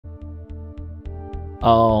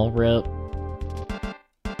Oh, rip.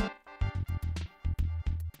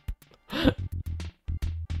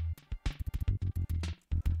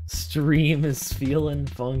 Stream is feeling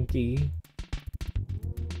funky.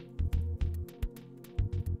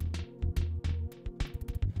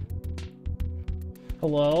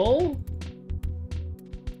 Hello?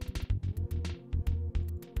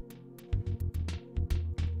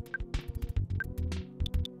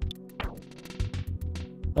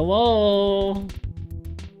 Hello?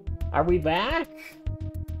 Are we back?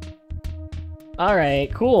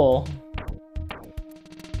 Alright, cool.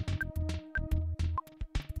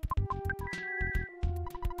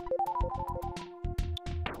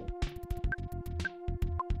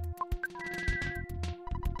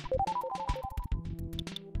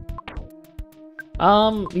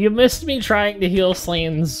 You missed me trying to heal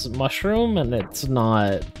Slane's mushroom, and it's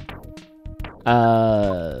not,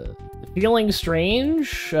 feeling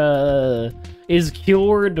strange, is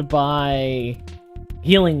cured by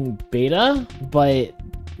healing beta, but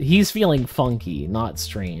he's feeling funky, not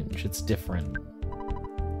strange. It's different.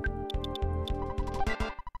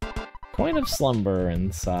 Coin of slumber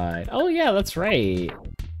inside. Oh yeah, that's right.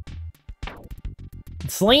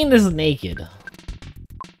 Slane is naked.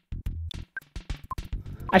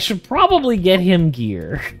 I should probably get him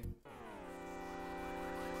gear.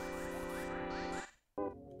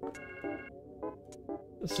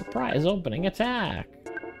 Surprise opening attack.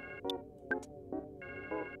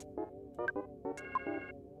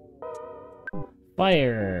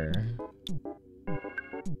 Fire.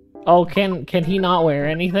 Oh, can he not wear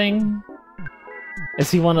anything? Is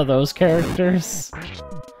he one of those characters?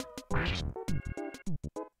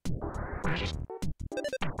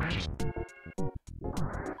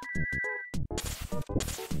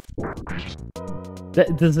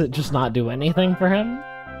 Does it just not do anything for him?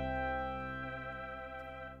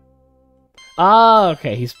 Ah,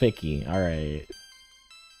 okay, he's picky. Alright.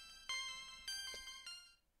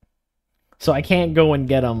 So I can't go and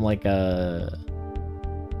get him like a...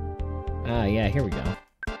 Ah, yeah, here we go.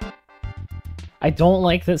 I don't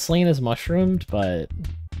like that Slane is mushroomed, but...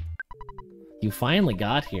 You finally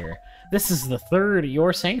got here. This is the third at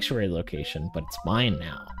your sanctuary location, but it's mine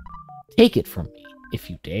now. Take it from me, if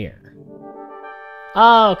you dare.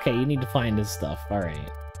 Oh, okay, you need to find his stuff. Alright.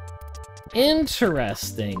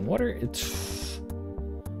 Interesting. What are...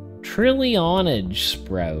 Trillionage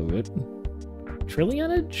sprout.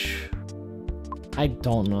 Trillionage? I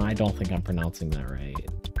don't know. I don't think I'm pronouncing that right.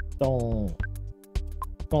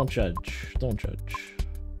 Don't judge. Don't judge.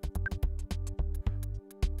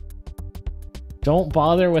 Don't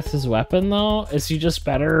bother with his weapon, though? Is he just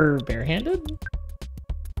better barehanded?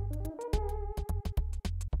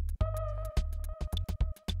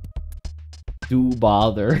 Do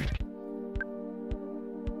bother.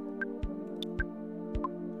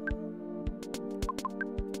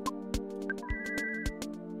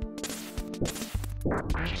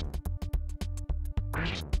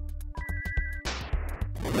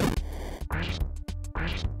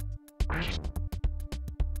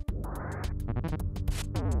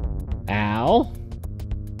 Ow.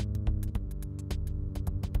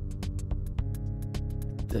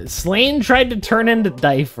 Slane tried to turn into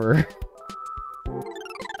Diaper.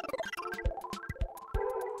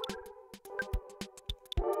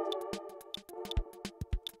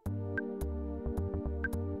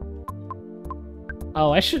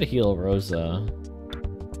 Oh, I should heal Rosa.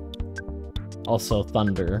 Also,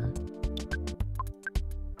 Thunder.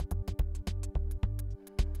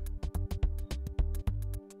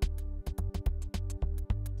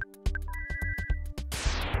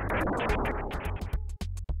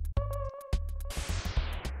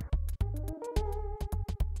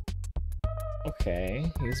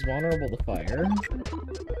 Okay, he's vulnerable to fire.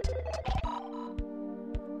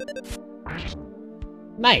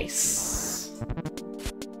 Nice!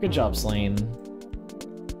 Good job, Slane.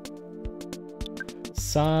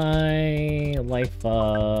 Sigh, life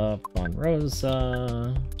up on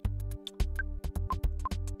Rosa.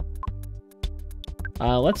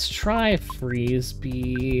 Let's try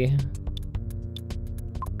Freeze-Bee.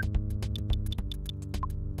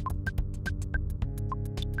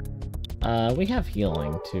 We have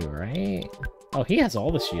healing too, right? Oh, he has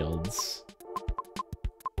all the shields.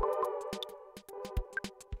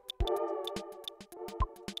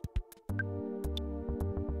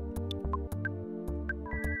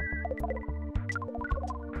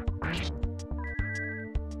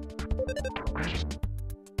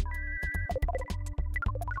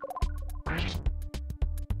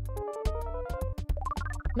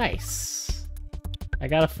 Nice. I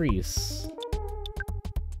got a freeze.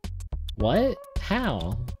 What?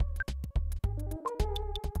 How?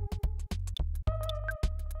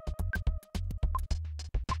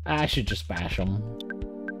 I should just bash him.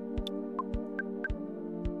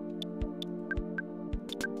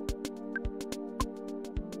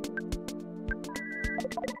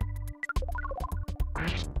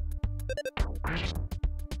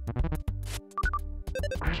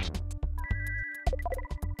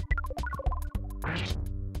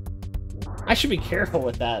 I should be careful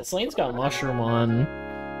with that. Slane's got Mushroom on.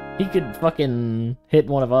 He could fucking hit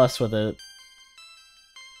one of us with it.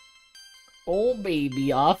 Oh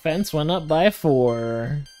baby, offense went up by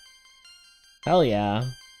 4. Hell yeah.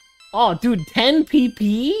 Oh dude, 10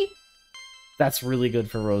 PP? That's really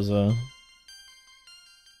good for Rosa.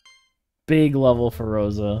 Big level for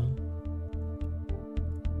Rosa.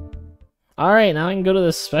 Alright, now I can go to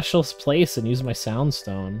this special place and use my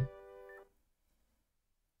Soundstone.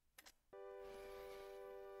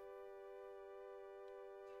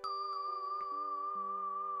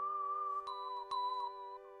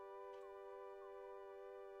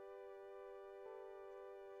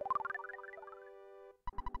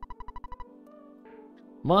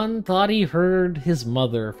 Mun thought he heard his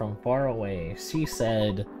mother from far away. She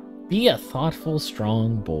said, "Be a thoughtful,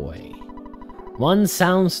 strong boy." Mun's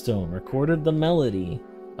Soundstone recorded the melody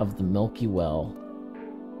of the Milky Well.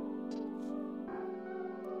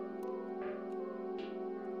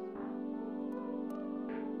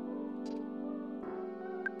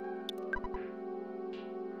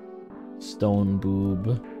 Stone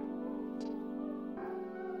boob.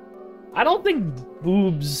 I don't think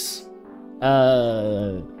boobs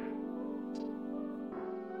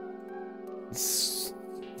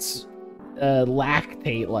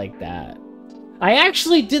lactate like that. I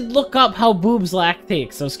actually did look up how boobs lactate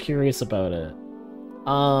because I was curious about it.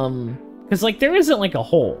 Because like there isn't like a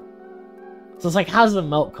hole, so it's like how does the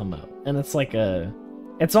milk come out? And it's like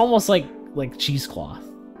it's almost like cheesecloth.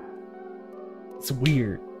 It's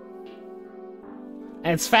weird,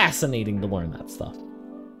 and it's fascinating to learn that stuff.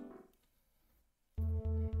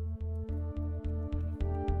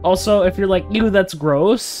 Also, if you're like, ew, that's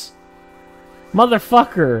gross,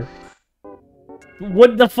 motherfucker,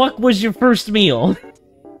 what the fuck was your first meal?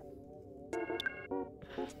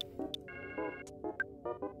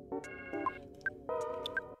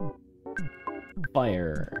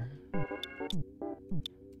 Fire.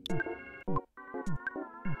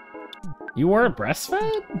 You weren't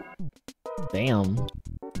breastfed? Damn.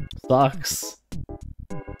 Sucks.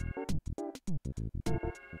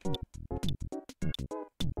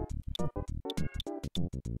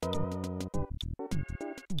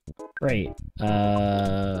 Great.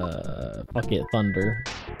 Fuck it, thunder.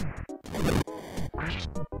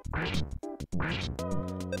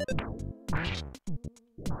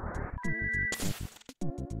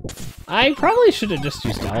 I probably should have just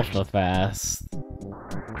used Alpha Fast.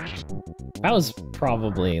 That was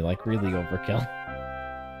probably, like, really overkill.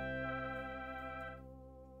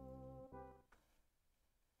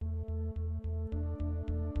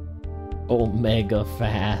 Omega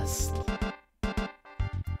Fast.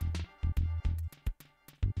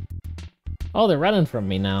 Oh, they're running from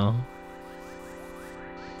me now.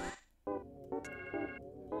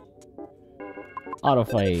 Auto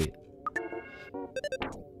fight.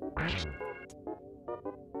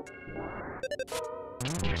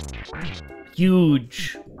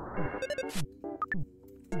 Huge.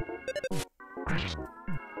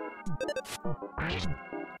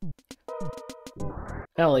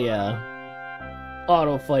 Hell yeah.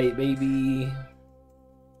 Auto fight, baby.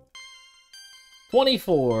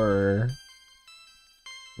 24.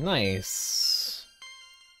 Nice.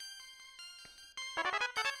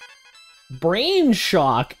 Brain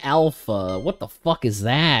Shock Alpha. What the fuck is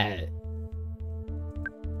that?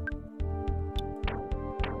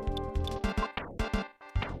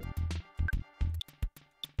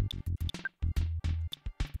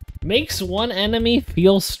 Makes one enemy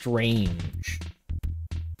feel strange.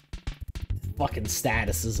 Fucking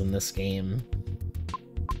statuses in this game.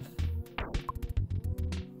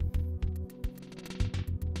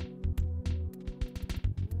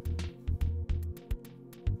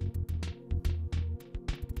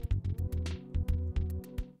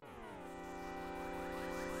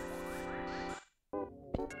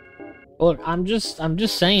 Look, I'm just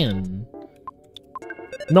saying.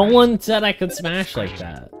 No one said I could smash like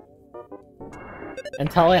that.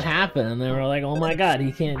 Until it happened, and they were like, oh my god,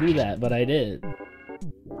 he can't do that, but I did.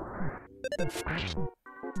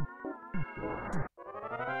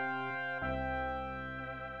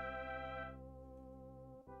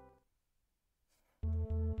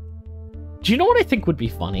 Do you know what I think would be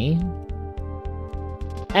funny?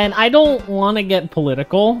 And I don't want to get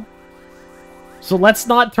political, so let's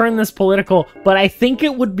not turn this political, but I think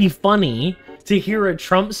it would be funny to to hear a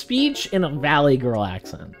Trump speech in a Valley Girl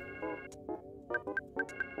accent.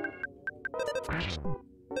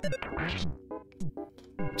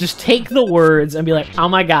 Just take the words and be like, oh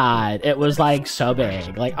my god, it was like so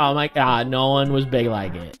big. Like, oh my god, no one was big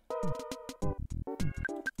like it.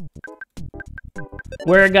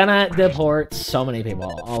 We're gonna deport so many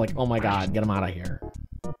people. Oh, like, oh my god, get them out of here.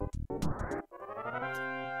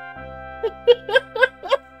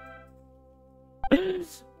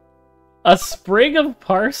 A sprig of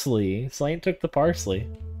parsley. Slain took the parsley.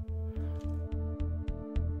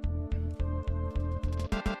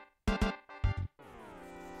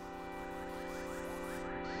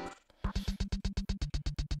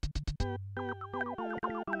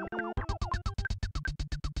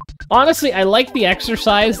 Honestly, I like the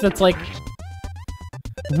exercise that's like,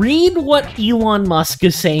 read what Elon Musk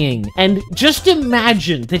is saying, and just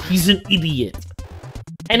imagine that he's an idiot.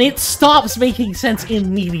 And it stops making sense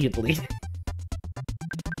immediately.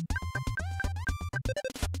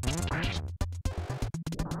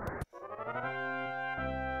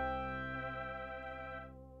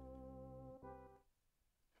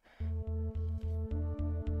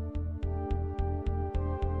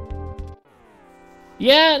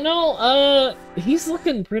 Yeah, no, he's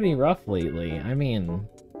looking pretty rough lately. I mean,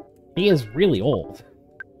 he is really old.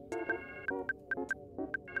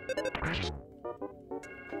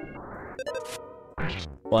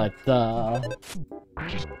 But,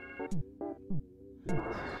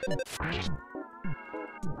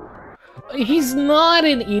 he's not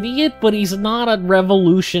an idiot, but he's not a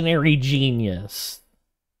revolutionary genius.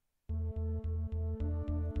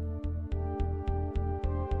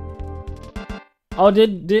 Oh,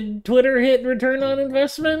 did Twitter hit return on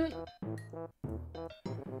investment?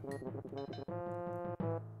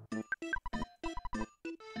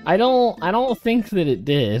 I don't think that it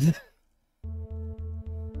did.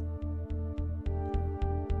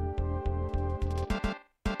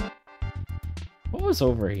 What was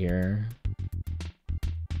over here?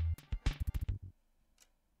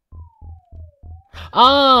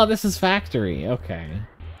 Ah, this is factory. Okay.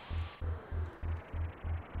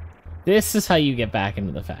 This is how you get back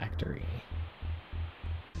into the factory.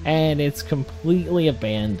 And it's completely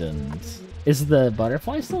abandoned. Is the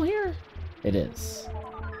butterfly still here? It is.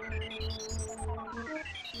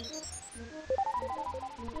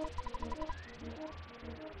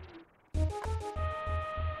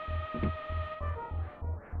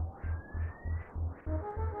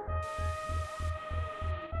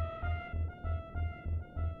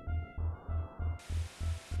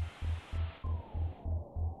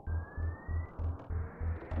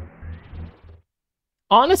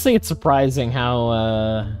 Honestly, it's surprising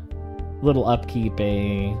how little upkeep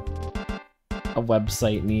a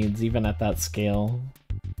website needs, even at that scale.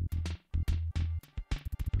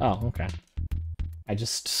 Oh, okay. I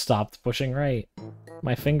just stopped pushing right.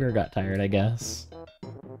 My finger got tired, I guess.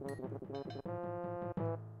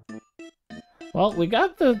 Well, we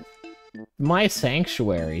got the My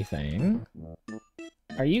Sanctuary thing.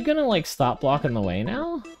 Are you gonna, like, stop blocking the way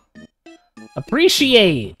now?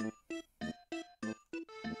 Appreciate!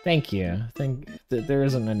 Thank you. There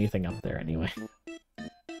isn't anything up there anyway.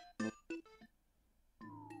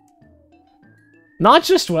 Not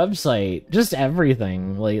just website, just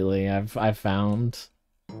everything lately I've found.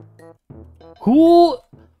 Who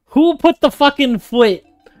put the fucking foot?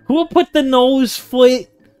 Who put the nose foot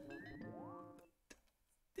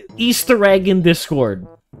Easter egg in Discord?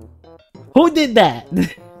 Who did that?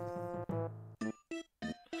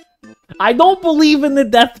 I don't believe in the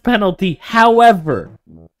death penalty, however,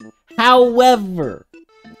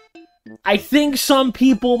 I think some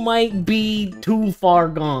people might be too far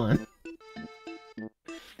gone.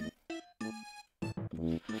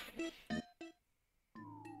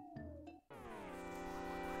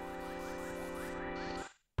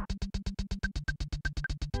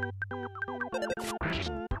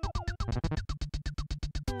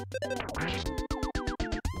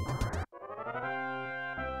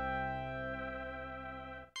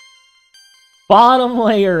 Bottom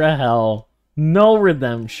layer of hell. No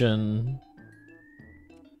redemption.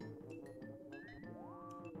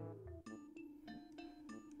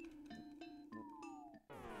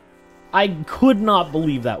 I could not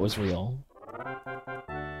believe that was real.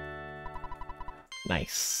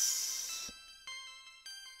 Nice.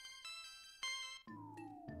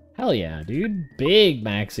 Hell yeah, dude. Big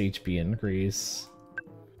max HP increase.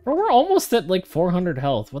 Bro, we're almost at like 400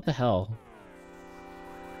 health. What the hell?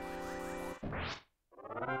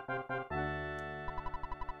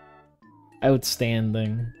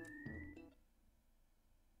 Outstanding.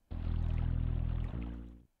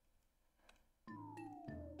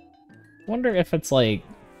 Wonder if it's, like,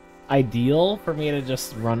 ideal for me to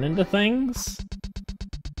just run into things?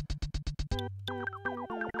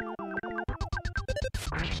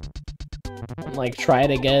 Like, try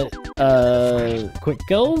to get, quick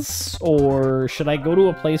kills? Or should I go to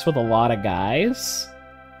a place with a lot of guys?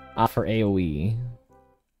 For AoE.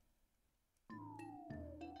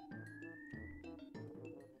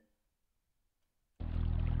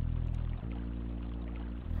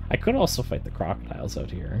 I could also fight the crocodiles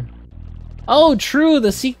out here. Oh, true!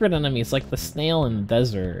 The secret enemies, like the snail in the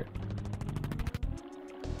desert.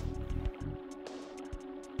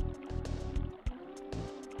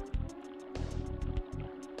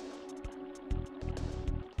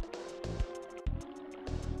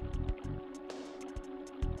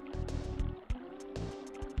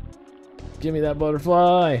 Give me that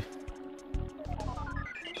butterfly!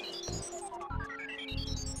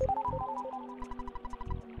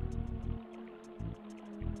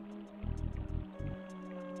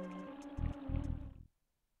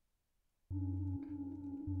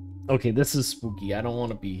 Okay, this is spooky. I don't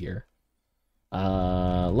want to be here.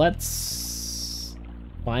 Let's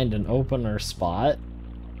find an opener spot.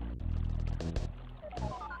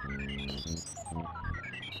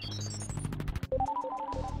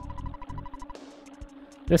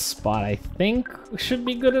 This spot, I think, should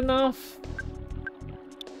be good enough.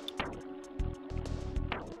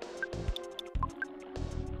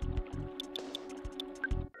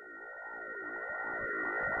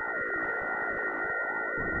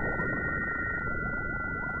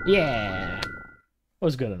 Yeah,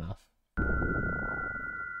 was good enough.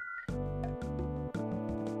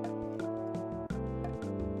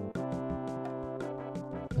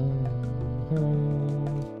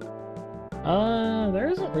 There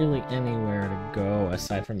isn't really anywhere to go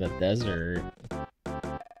aside from the desert.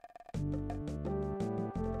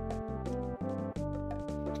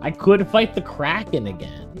 I could fight the Kraken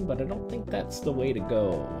again, but I don't think that's the way to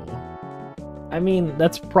go. I mean,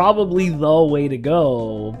 that's probably the way to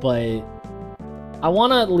go, but I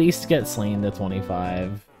want to at least get slain to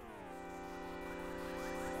 25.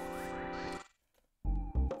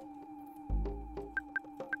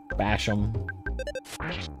 Bash him.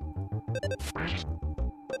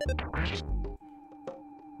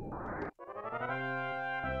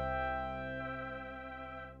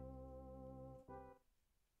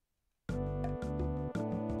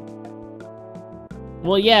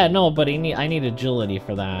 Well, yeah, no, but I need agility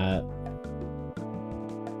for that.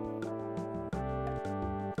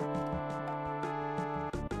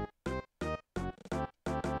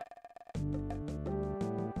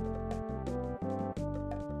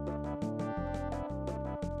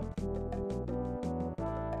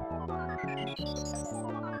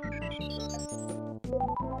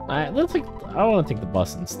 I want to take the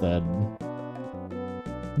bus instead.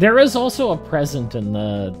 There is also a present in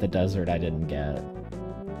the desert I didn't get.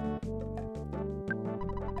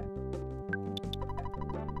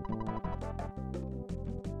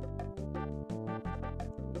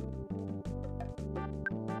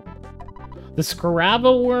 The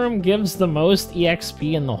Scaraba worm gives the most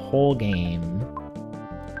EXP in the whole game.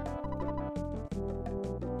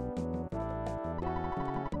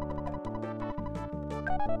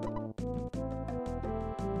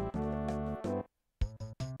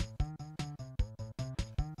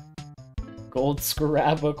 Gold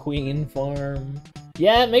Scaraba Queen farm.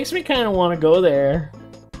 Yeah, it makes me kind of want to go there.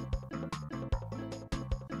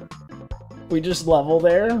 We just level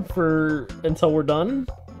there until we're done.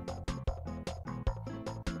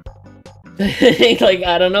 Like,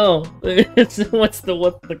 I don't know. What's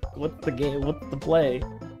the game? What's the play?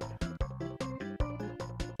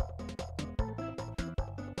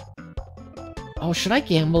 Oh, should I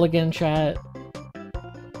gamble again, chat?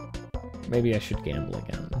 Maybe I should gamble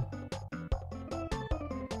again.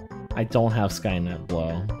 I don't have Skynet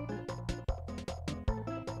Blow.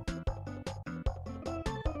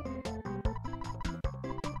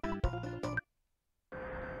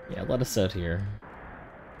 Yeah, let us out here.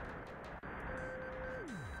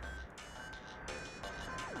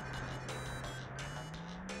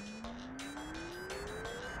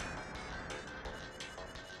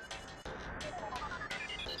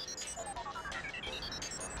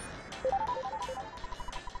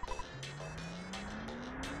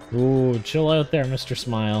 Ooh, chill out there, Mr.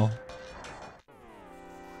 Smile.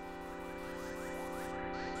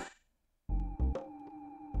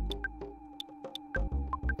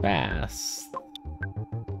 Fast.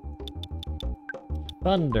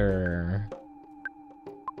 Thunder.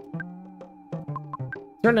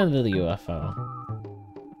 Turn into the UFO.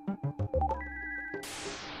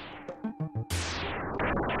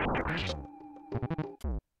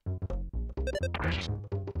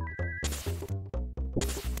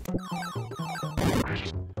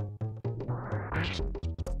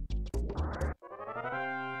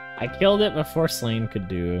 I killed it before Slane could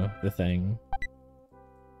do the thing.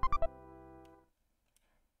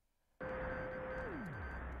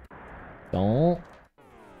 Don't.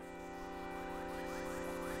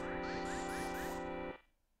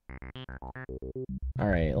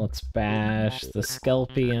 Alright, let's bash the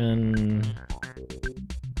Skelpion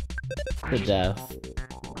to death.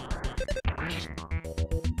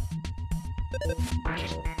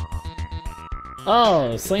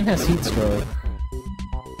 Oh, Slane has heat stroke.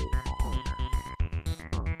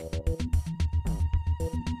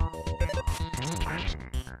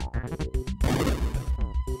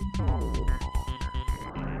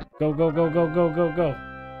 Go, go, go, go, go, go, go.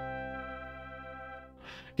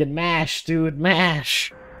 Get mashed, dude,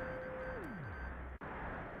 mash!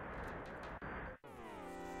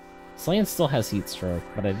 Slane still has heat stroke,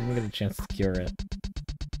 but I didn't get a chance to cure it.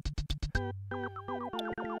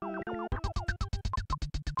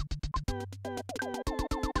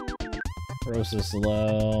 Rose is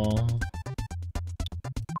low.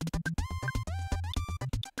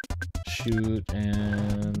 Shoot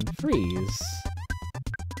and freeze.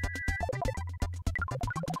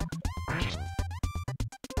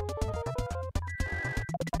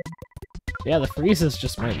 Yeah, the freezes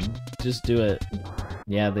just might just do it.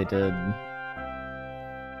 Yeah, they did.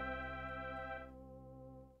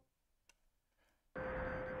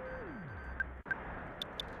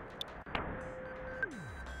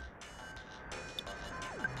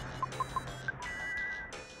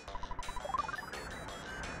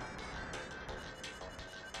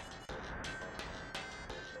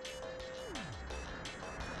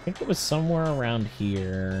 I think it was somewhere around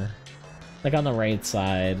here. Like on the right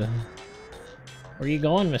side. Where are you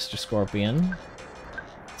going, Mr. Scorpion?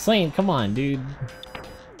 Slane, come on, dude.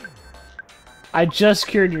 I just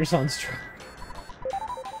cured your sunstroke.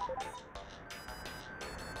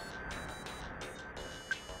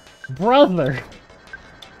 Brother!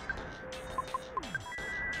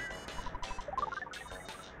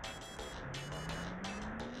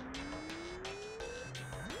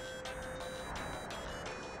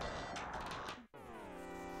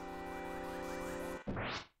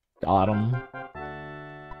 Got him.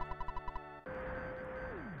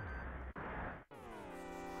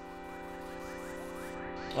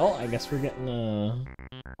 Oh, I guess we're getting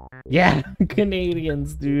yeah,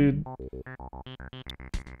 Canadians, dude.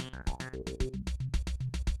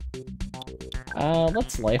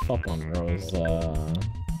 Let's life up on Rosa.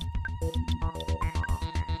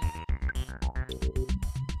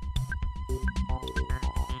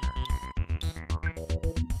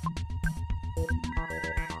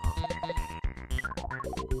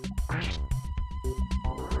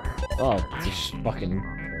 Oh, just fucking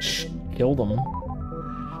killed him.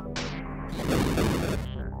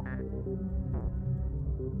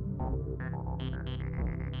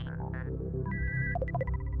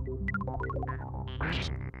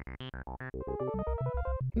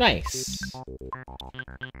 Nice.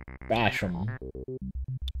 Bash him.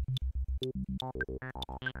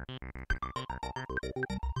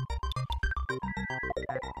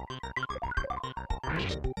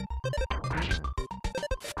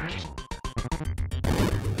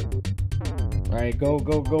 Alright, go,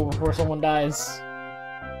 go, go before someone dies.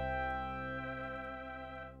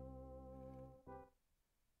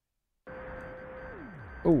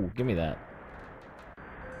 Ooh, give me that.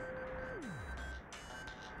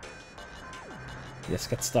 Yes,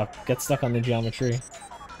 get stuck. Get stuck on the geometry.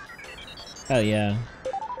 Hell yeah.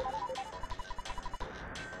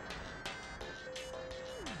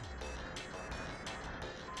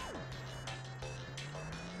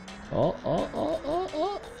 Oh, oh, oh, oh,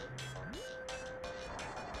 oh.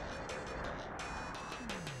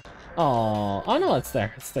 Oh, oh no, it's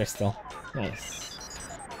there. It's there still. Nice.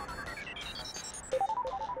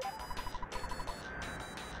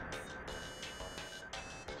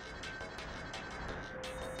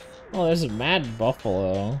 Oh, there's a mad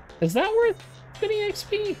buffalo. Is that worth any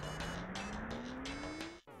XP?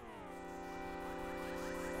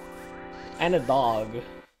 And a dog.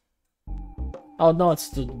 Oh no, it's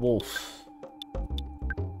the wolf.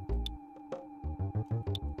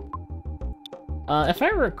 If I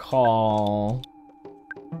recall,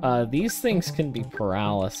 these things can be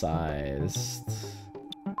paralyzed.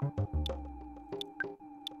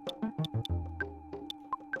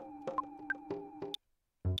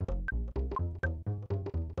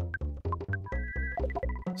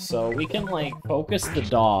 So we can, like, focus the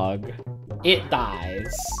dog. It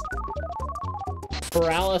dies.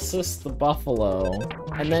 Paralysis the buffalo.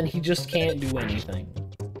 And then he just can't do anything.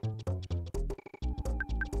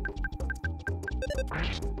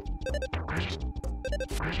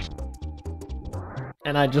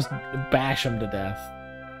 And I just bash him to death.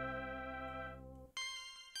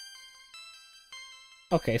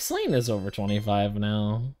 Okay, Slain is over 25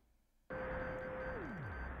 now.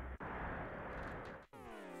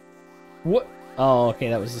 What? Oh, okay,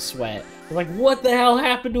 that was the sweat. I'm like, what the hell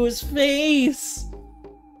happened to his face?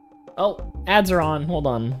 Oh, ads are on. Hold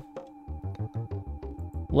on.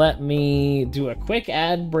 Let me do a quick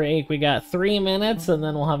ad break. We got 3 minutes, and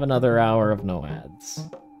then we'll have another hour of no ads.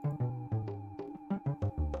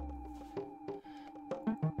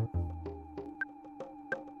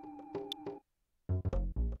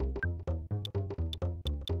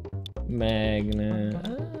 Magnet.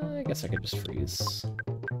 I guess I could just freeze.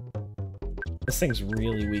 This thing's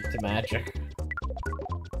really weak to magic.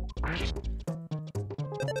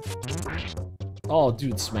 Oh,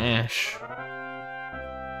 dude, smash.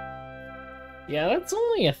 Yeah, that's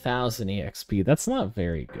only 1,000 EXP. That's not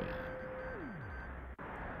very good.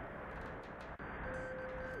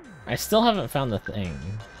 I still haven't found the thing.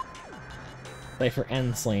 Play for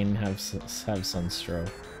End Slain, have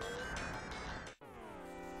Sunstroke.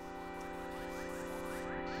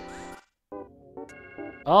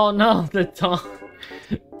 Oh no, the dog.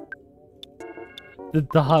 The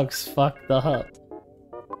dogs fucked up.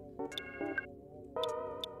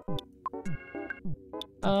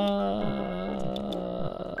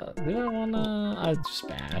 Do I wanna? I'll just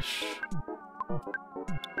bash.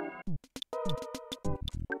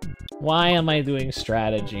 Why am I doing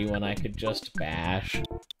strategy when I could just bash?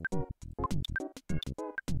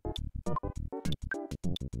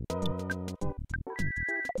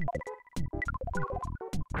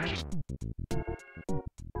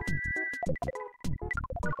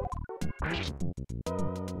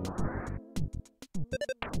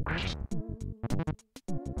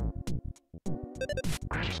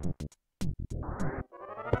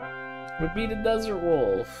 Would be the Desert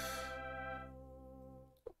Wolf.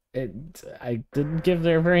 I didn't give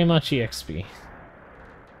there very much EXP.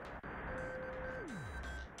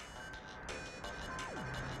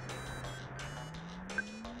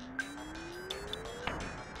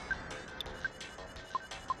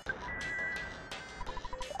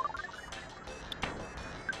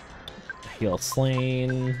 Heal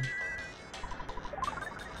Slain.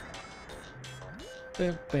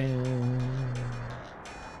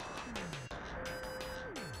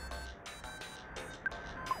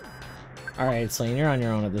 Alright, Slain, you're on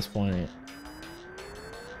your own at this point.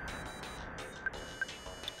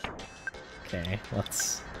 Okay,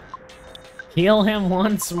 let's heal him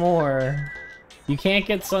once more. You can't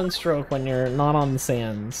get Sunstroke when you're not on the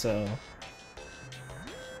sand, so...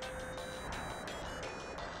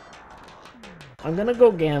 I'm gonna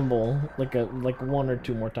go gamble like 1 or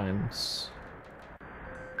 2 more times.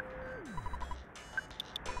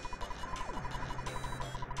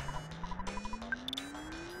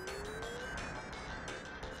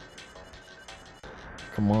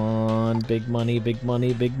 Come on, big money, big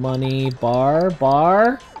money, big money. Bar.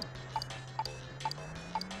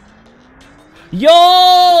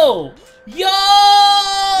 Yo!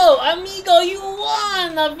 Yo! Amigo, you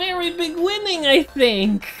won! A very big winning, I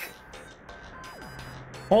think.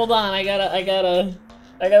 Hold on, I gotta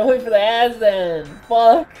wait for the ads then.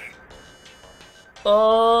 Fuck.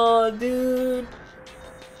 Oh, dude.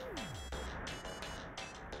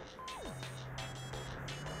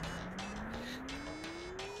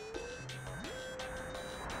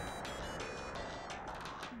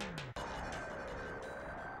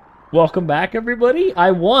 Welcome back, everybody.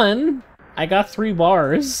 I won. I got 3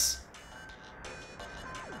 bars.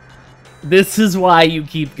 This is why you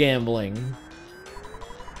keep gambling.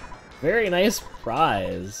 Very nice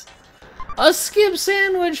prize. A skip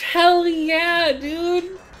sandwich, hell yeah,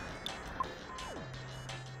 dude.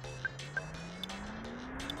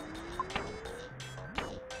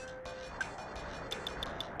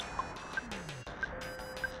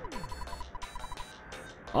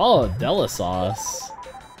 Oh, Della sauce.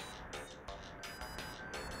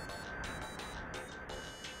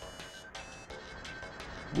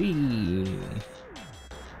 Wee.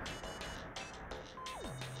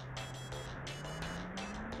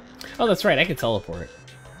 Oh, that's right, I can teleport.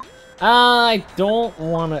 I don't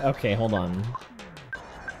want to... Okay, hold on.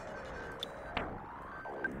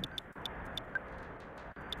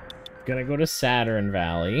 Gonna go to Saturn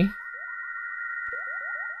Valley.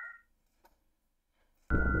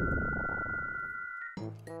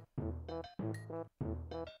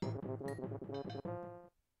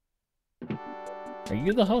 Are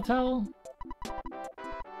you the hotel?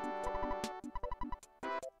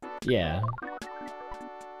 Yeah.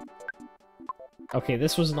 Okay,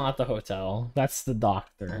 this was not the hotel. That's the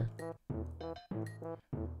doctor.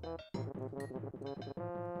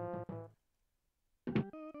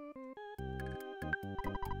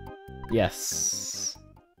 Yes.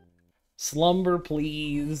 Slumber,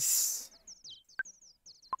 please.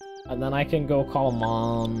 And then I can go call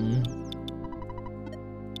Mom.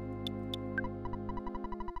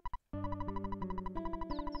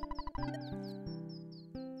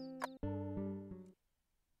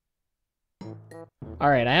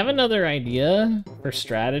 Alright, I have another idea for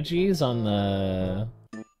strategies on the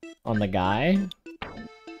guy.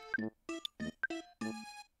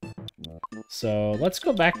 So let's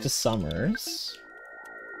go back to Summers.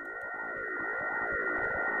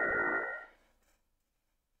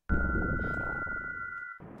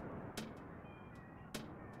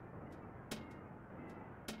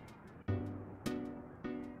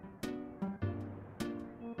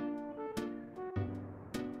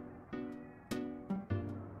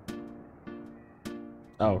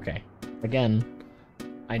 Oh, okay. Again,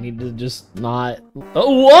 I need to just not...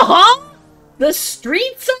 Oh, what? The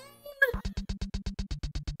street sign?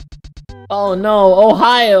 Oh no,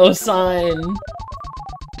 Ohio sign!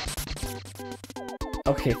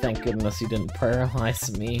 Okay, thank goodness you didn't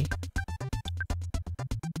paralyze me.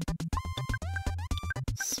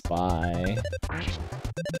 Spy.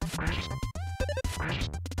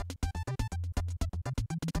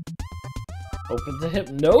 Open to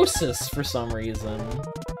hypnosis for some reason.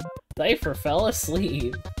 Diaper fell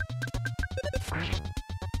asleep.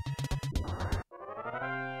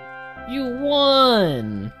 You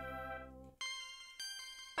won!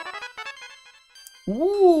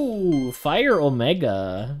 Ooh, Fire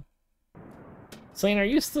Omega. Slane, are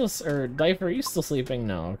you still, or Diaper, are you still sleeping?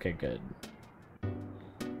 No, okay, good.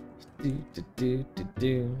 Do, do, do, do,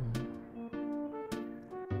 do.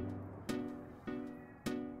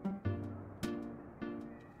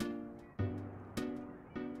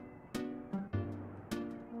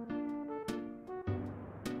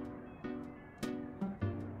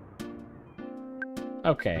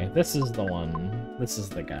 Okay, this is the one. This is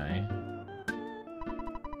the guy.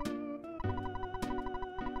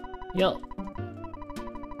 Yep.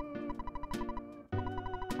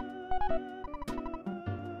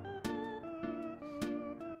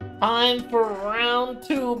 Time for round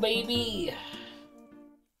 2, baby!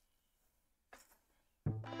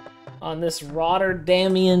 On this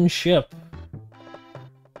Rotterdamian ship.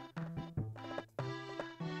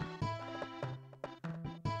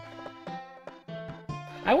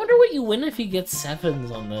 I wonder what you win if you get 7s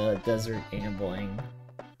on the desert gambling.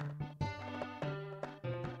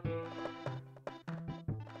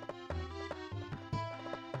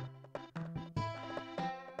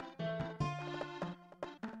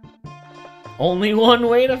 Only one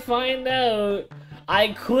way to find out. I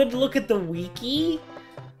could look at the wiki.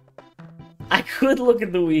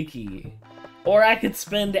 Or I could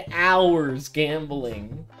spend hours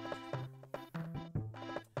gambling.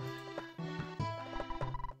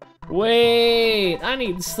 Wait, I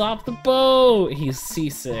need to stop the boat. He's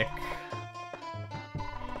seasick.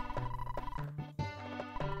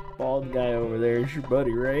 Bald guy over there is your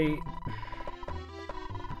buddy, right?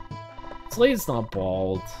 Slade's not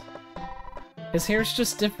bald. His hair's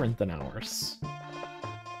just different than ours.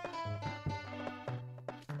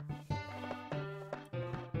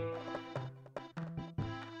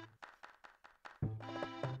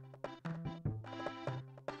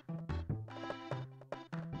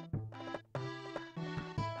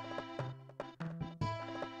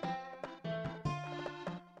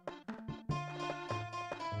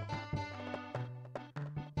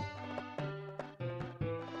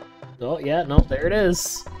 Oh, yeah, no, there it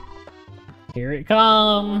is. Here it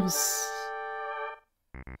comes.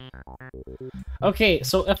 Okay,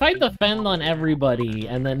 so if I defend on everybody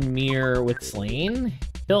and then mirror with Slane,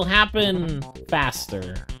 he'll happen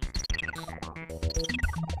faster.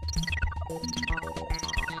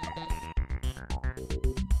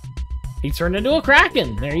 He turned into a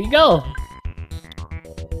Kraken! There you go!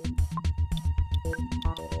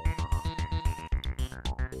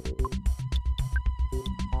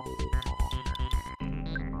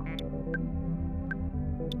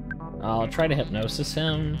 I'll try to hypnosis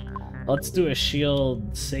him. Let's do a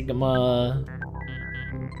shield Sigma.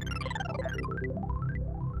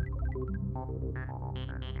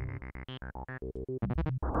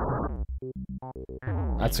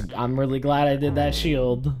 I'm really glad I did that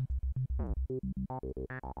shield.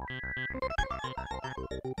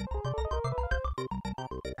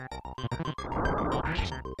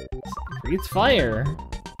 Breathes fire.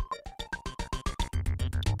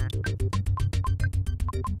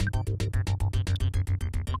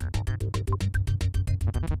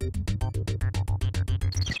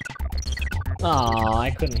 Aw,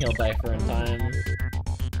 I couldn't heal Diaper in time.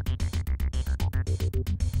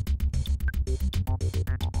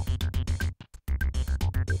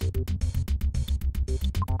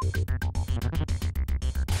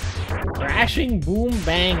 Crashing boom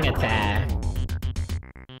bang attack.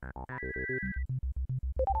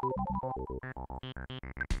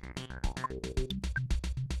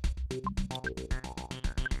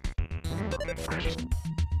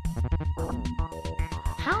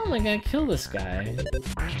 How am I gonna kill this guy?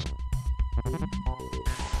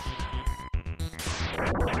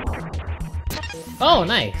 Oh,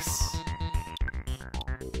 nice.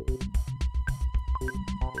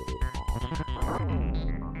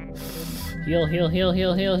 Heal, heal, heal,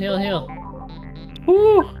 heal, heal, heal, heal.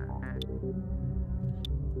 Woo!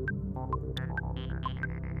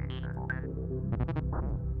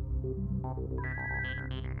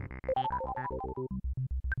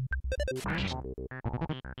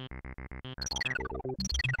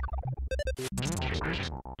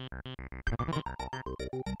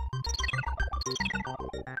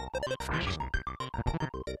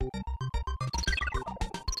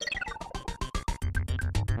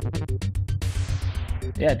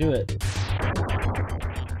 Yeah, do it.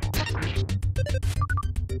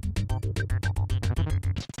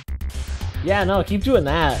 Yeah, no, keep doing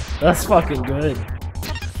that. That's fucking good.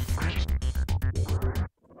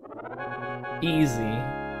 Easy.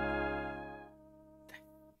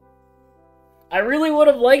 I really would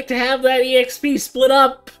have liked to have that EXP split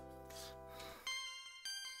up.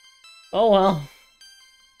 Oh well.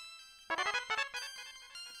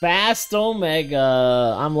 Fast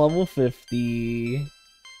Omega. I'm level 50.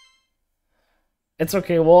 It's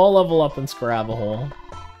okay, we'll all level up in Scrabble.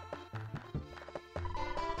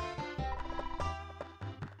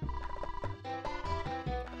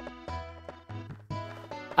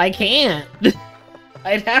 I can't!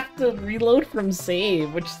 I'd have to reload from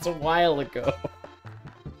save, which is a while ago.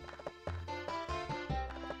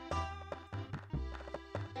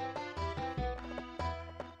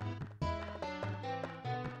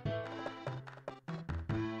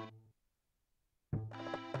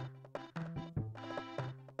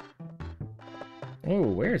 Oh,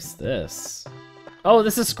 where's this? Oh,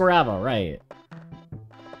 this is Scrabble, right.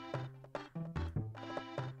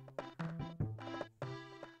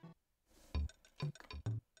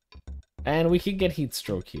 And we could get heat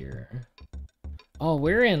stroke here. Oh,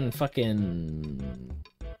 we're in fucking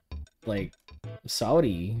like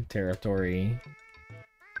Saudi territory.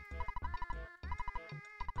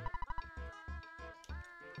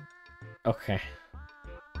 Okay.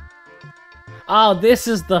 Oh, this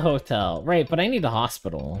is the hotel. Right, but I need a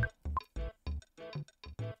hospital.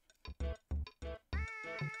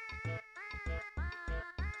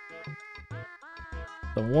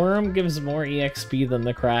 The worm gives more EXP than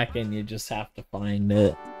the Kraken, you just have to find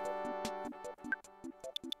it.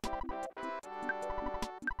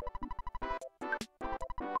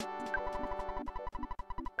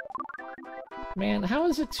 Man, how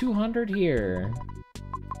is it 200 here?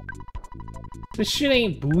 This shit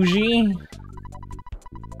ain't bougie.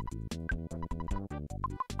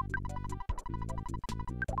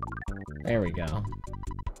 There we go.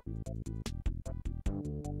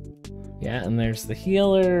 Yeah, and there's the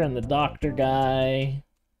healer and the doctor guy.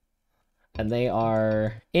 And they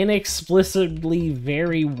are inexplicably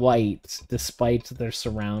very white despite their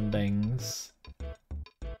surroundings.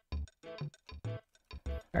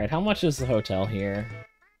 Alright, how much is the hotel here?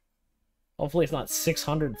 Hopefully it's not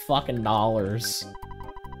 $600 fucking dollars.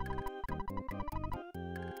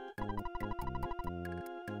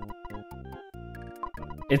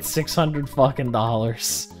 It's $600 fucking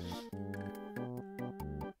dollars.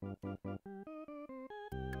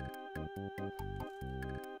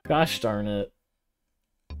 Gosh darn it.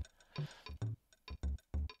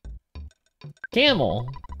 Camel.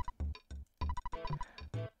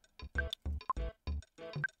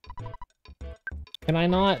 Can I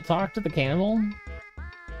not talk to the camel?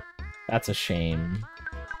 That's a shame.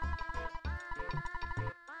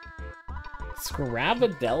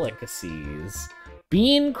 Scrabadelicacies.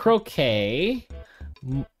 Bean croquet.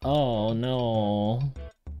 Oh no.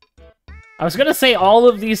 I was gonna say all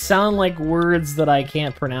of these sound like words that I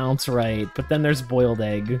can't pronounce right, but then there's boiled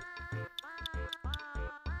egg.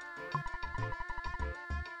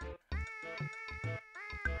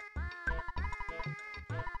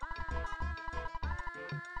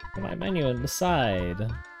 My menu on the side.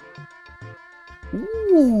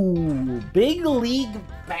 Ooh, big league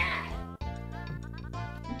bat.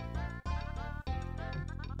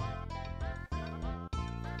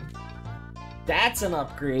 That's an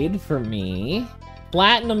upgrade for me.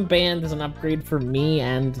 Platinum band is an upgrade for me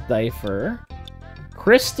and Diaper.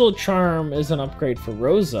 Crystal Charm is an upgrade for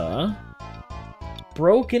Rosa.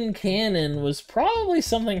 Broken Cannon was probably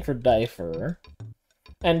something for Diaper.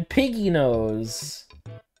 And Piggy Nose.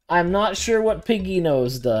 I'm not sure what Piggy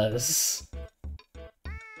Nose does.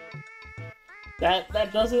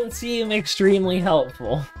 That doesn't seem extremely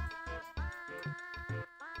helpful.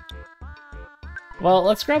 Well,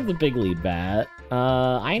 let's grab the big lead bat.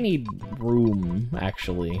 I need room,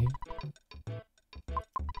 actually.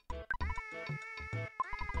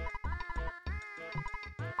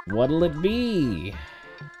 What'll it be?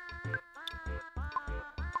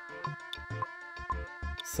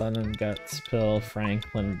 Sun and Guts Pill,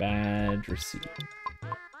 Franklin Badge, Receipt.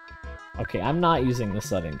 Okay, I'm not using the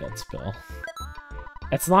Sun and Guts Pill.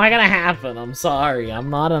 It's not gonna happen, I'm sorry. I'm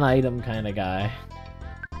not an item kind of guy.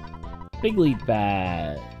 Big lead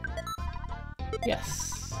bat.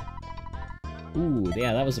 Yes. Ooh,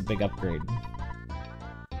 yeah, that was a big upgrade.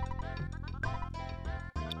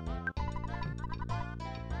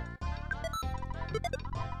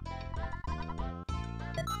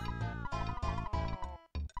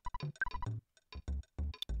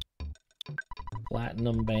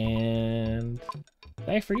 Platinum Band.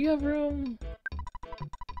 Diaper, do you have room?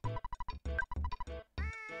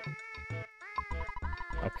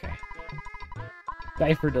 Okay.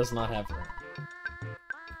 Diaper does not have room.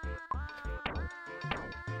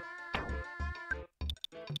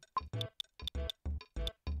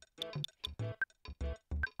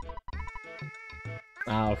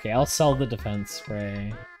 Ah, okay, I'll sell the defense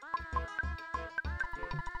spray.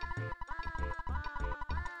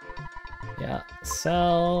 Yeah,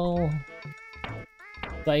 sell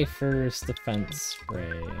Diaper's defense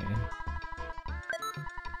spray.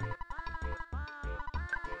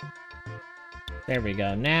 There we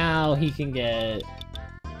go. Now he can get...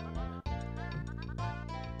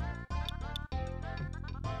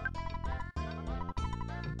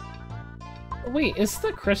 Wait, is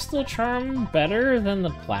the Crystal Charm better than the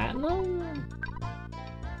Platinum?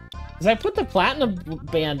 Because I put the Platinum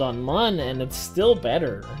Band on Mun and it's still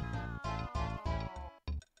better.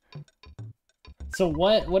 So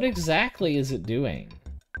what exactly is it doing?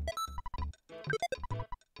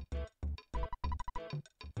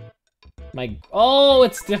 Oh,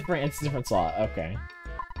 it's different. It's a different slot. Okay.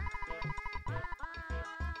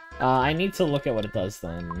 I need to look at what it does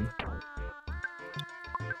then.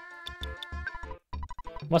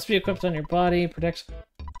 Must be equipped on your body. Protects.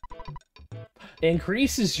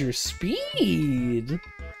 Increases your speed.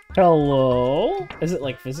 Hello? Is it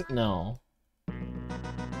like physics? No.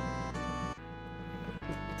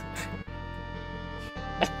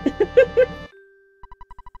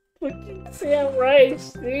 Fucking Sam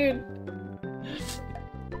Rice, dude.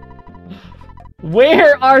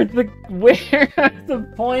 Where are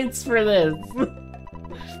the points for this?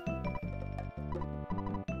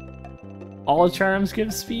 All charms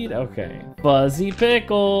give speed? Okay. Fuzzy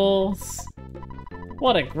Pickles!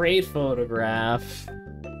 What a great photograph.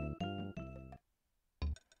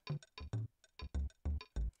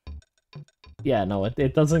 Yeah, no,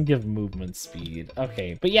 it doesn't give movement speed.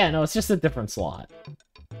 Okay, but yeah, no, it's just a different slot.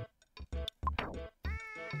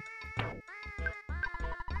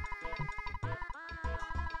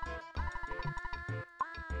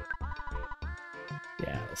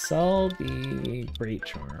 Yeah, sell the Great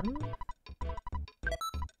Charm.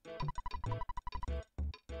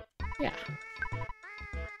 Yeah.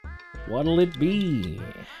 What'll it be?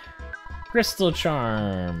 Crystal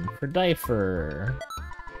Charm for Diaper.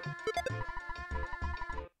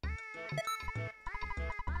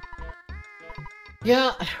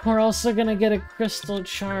 Yeah, we're also gonna get a Crystal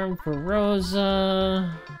Charm for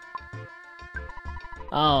Rosa.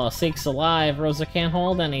 Oh, Sake's alive. Rosa can't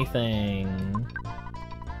hold anything.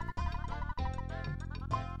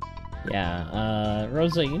 Yeah,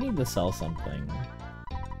 Rosa, you need to sell something.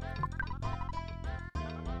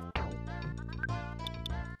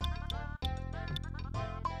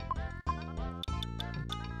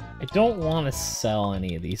 I don't want to sell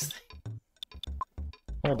any of these things.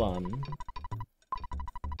 Hold on.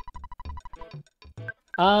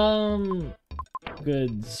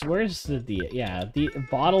 Goods. Where's the yeah, the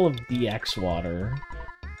bottle of DX water.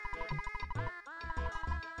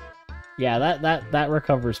 Yeah, that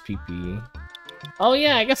recovers PP. Oh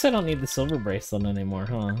yeah, I guess I don't need the silver bracelet anymore,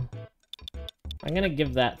 huh? I'm gonna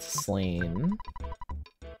give that to Slane.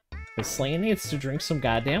 Because Slane needs to drink some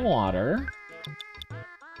goddamn water.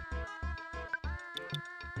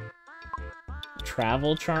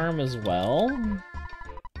 Travel charm as well.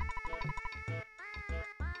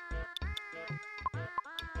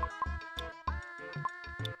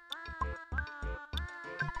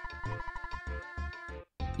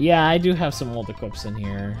 Yeah, I do have some old equips in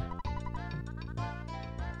here.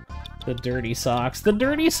 The dirty socks. The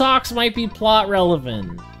dirty socks might be plot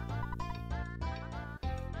relevant.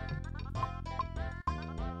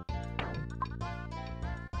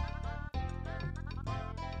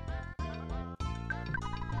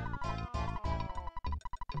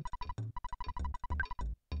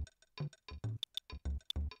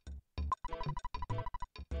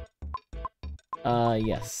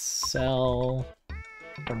 Yes. Sell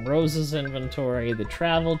from Rose's inventory the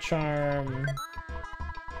travel charm.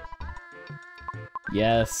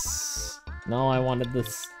 Yes. No, I wanted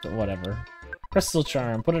this. Whatever. Crystal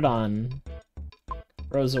charm. Put it on.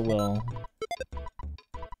 Rosa will.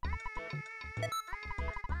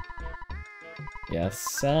 Yes.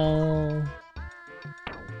 Sell.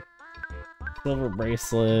 Silver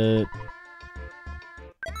bracelet.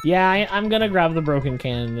 Yeah, I'm gonna grab the broken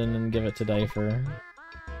cannon and give it to Difer.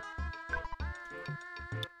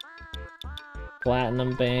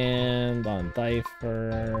 Platinum band on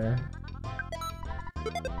Difer.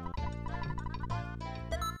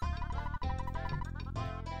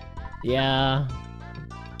 Yeah.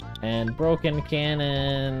 And broken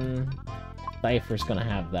cannon. Difer's gonna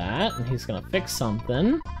have that, and he's gonna fix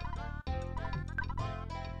something.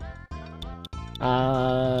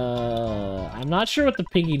 I'm not sure what the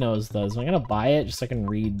piggy nose does. I'm gonna buy it just so I can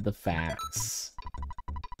read the facts.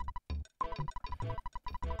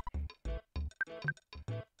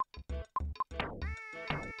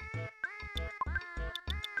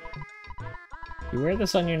 You wear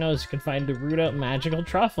this on your nose, you can find to root out magical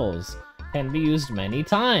truffles. Can be used many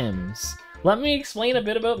times. Let me explain a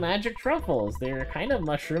bit about magic truffles. They're a kind of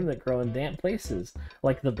mushroom that grow in damp places,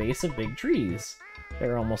 like the base of big trees.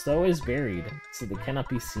 They're almost always buried, so they cannot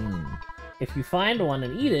be seen. If you find one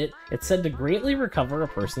and eat it, it's said to greatly recover a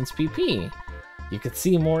person's PP. You could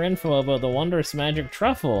see more info about the wondrous magic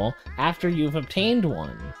truffle after you've obtained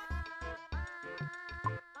one.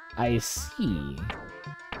 I see.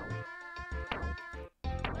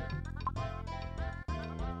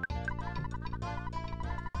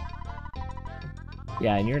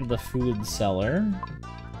 Yeah, and you're the food seller.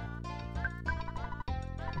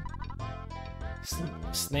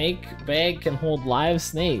 Snake bag can hold live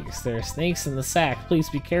snakes. There are snakes in the sack. Please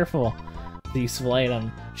be careful. Useful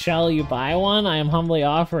item. Shall you buy one? I am humbly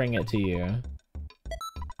offering it to you.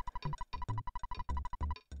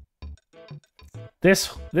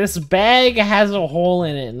 This bag has a hole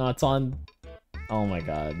in it, and it's on. Oh my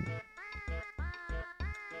god.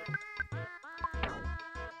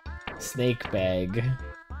 Snake bag.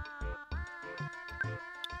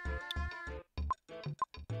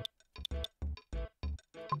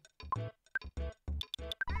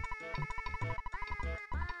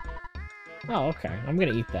 Oh, okay. I'm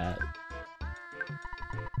gonna eat that.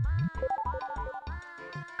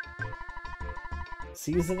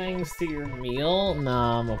 Seasonings to your meal?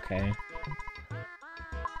 Nah, I'm okay.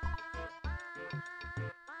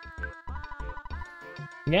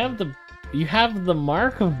 You have the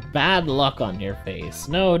mark of bad luck on your face.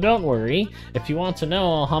 No, don't worry. If you want to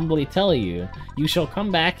know, I'll humbly tell you. You shall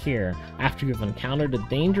come back here after you've encountered a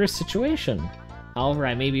dangerous situation. However,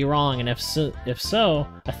 I may be wrong, and if so,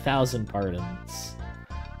 1,000 pardons.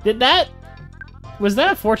 Was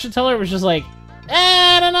that a fortune teller? It was just like,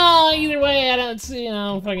 I don't know, either way, I don't see, who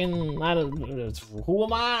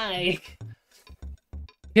am I?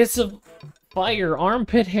 Hiss of fire,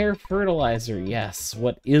 armpit hair fertilizer, yes.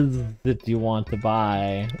 What is it you want to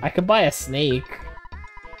buy? I could buy a snake.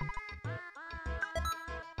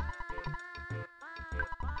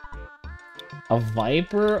 A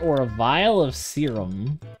viper or a vial of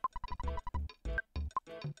serum?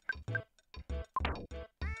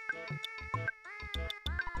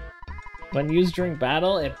 When used during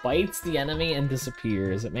battle, it bites the enemy and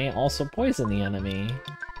disappears. It may also poison the enemy.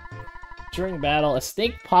 During battle, a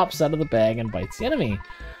snake pops out of the bag and bites the enemy.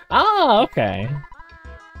 Ah, okay.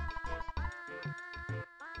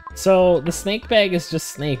 So, the snake bag is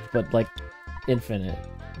just snake, but, like, infinite.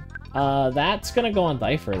 That's gonna go on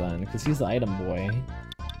Difer then, because he's the item boy.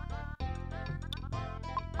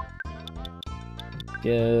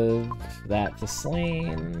 Give that to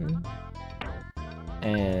Slain.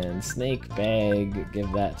 And snake bag, give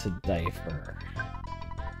that to Difer.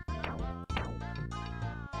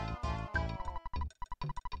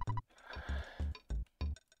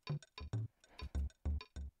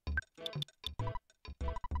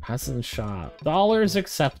 Hasn't shop. $1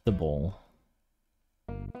 acceptable.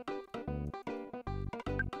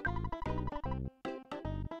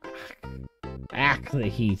 The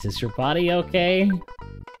heat. Is your body okay?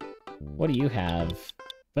 What do you have?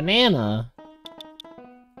 Banana?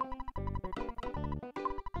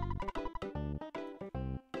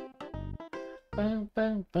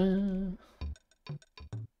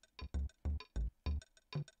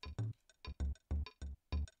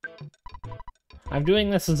 I'm doing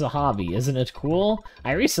this as a hobby, isn't it cool?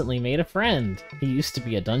 I recently made a friend. He used to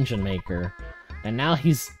be a dungeon maker, and now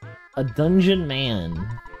he's a dungeon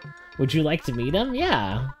man. Would you like to meet him?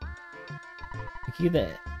 Yeah.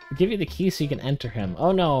 Give you the key so you can enter him.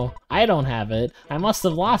 Oh no, I don't have it. I must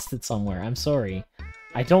have lost it somewhere. I'm sorry.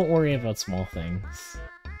 I don't worry about small things.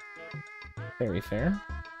 Very fair.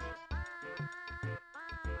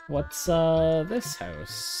 What's, this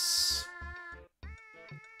house?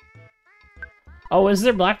 Oh, is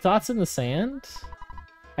there black dots in the sand?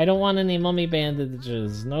 I don't want any mummy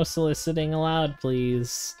bandages. No soliciting allowed,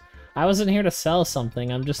 please. I wasn't here to sell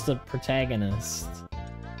something. I'm just a protagonist.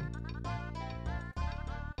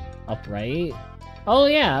 Upright? Oh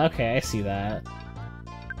yeah, okay, I see that.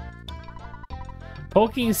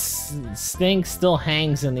 Pokey's stink still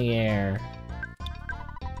hangs in the air.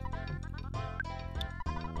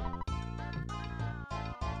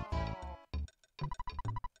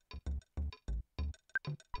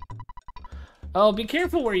 Oh, be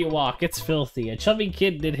careful where you walk, it's filthy. A chubby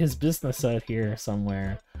kid did his business out here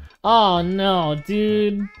somewhere. Oh no,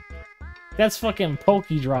 dude. That's fucking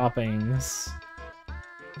pokey droppings.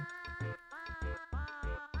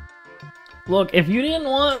 Look, if you didn't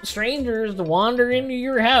want strangers to wander into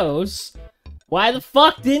your house, why the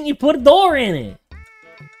fuck didn't you put a door in it?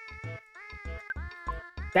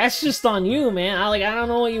 That's just on you, man. I don't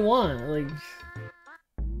know what you want. Like,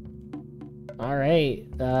 all right.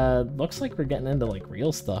 Looks like we're getting into like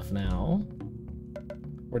real stuff now.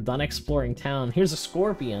 We're done exploring town. Here's a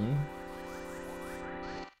scorpion.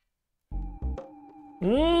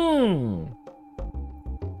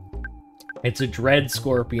 It's a dread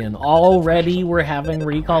scorpion. Already we're having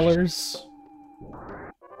recolors.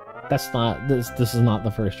 That's not this is not the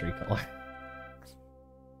first recolor.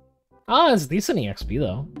 Oh, it's decent EXP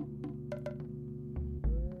though.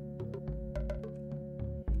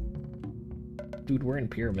 Dude, we're in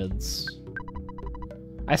pyramids.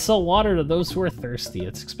 I sell water to those who are thirsty.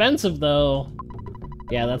 It's expensive though.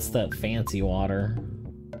 Yeah, that's that fancy water.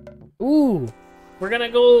 Ooh! We're gonna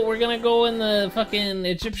go in the fucking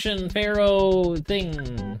Egyptian pharaoh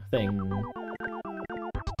thing.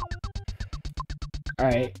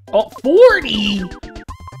 Alright. Oh, 40!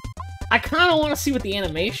 I kinda wanna see what the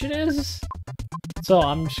animation is. So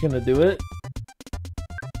I'm just gonna do it.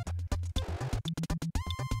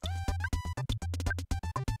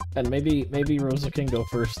 And maybe Rosa can go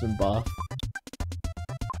first and buff.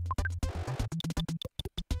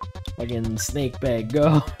 Fucking snake bag,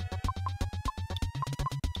 go.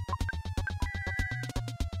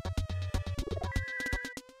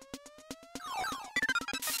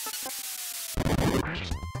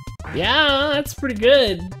 Yeah, that's pretty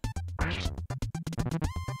good.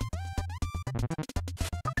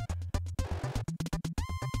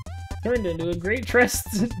 Turned into a great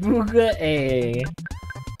trusted Booga A.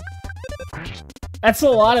 That's a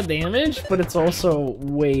lot of damage, but it's also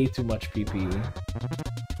way too much PP.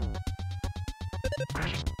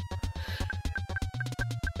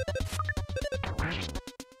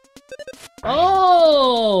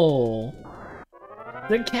 Oh!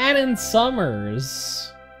 The cat in Summers.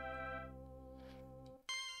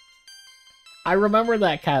 I remember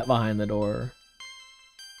that cat behind the door.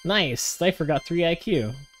 Nice, I forgot 3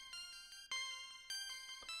 IQ.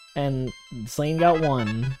 And Slane got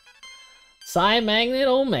 1. Psi Magnet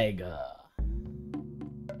Omega.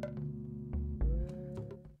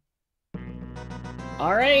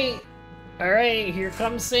 Alright, here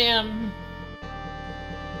comes Sam.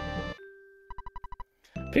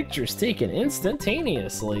 Pictures taken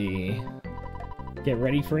instantaneously. Get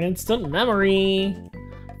ready for an instant memory.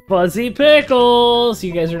 Fuzzy Pickles!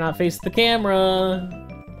 You guys are not facing the camera.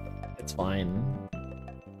 It's fine.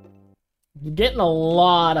 You're getting a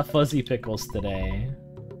lot of Fuzzy Pickles today.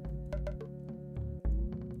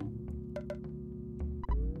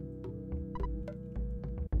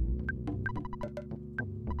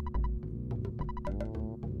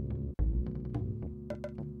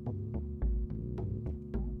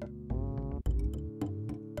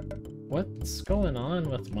 What's going on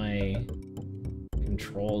with my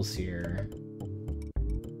controls here?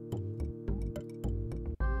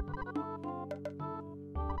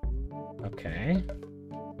 Okay.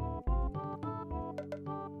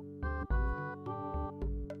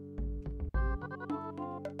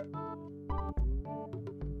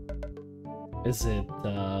 Is it,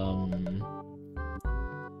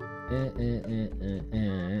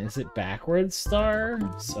 is it backwards star?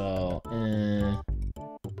 So,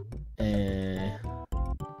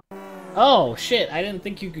 Oh, shit, I didn't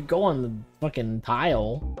think you could go on the fucking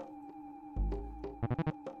tile.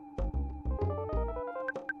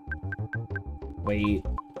 Wait.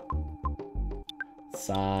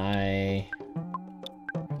 Sigh.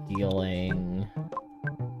 Healing.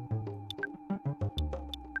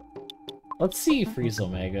 Let's see Freeze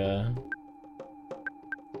Omega.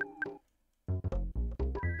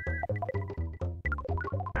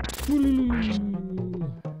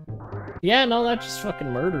 Yeah, no, that just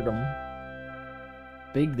fucking murdered him.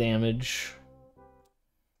 Big damage.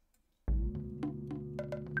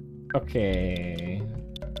 Okay.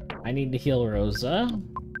 I need to heal Rosa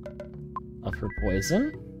of her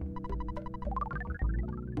poison.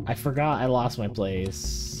 I forgot I lost my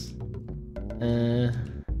place.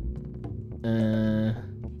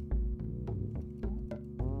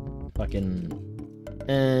 Fucking...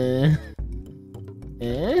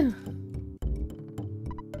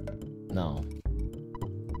 No.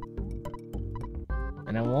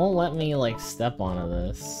 And it won't let me, like, step onto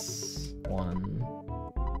this one.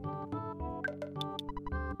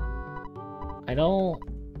 I don't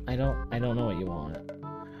know what you want.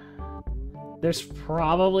 There's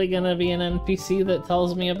probably gonna be an NPC that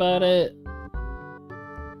tells me about it.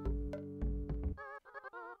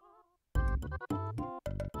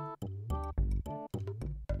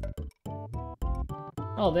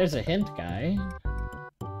 Oh, there's a hint guy.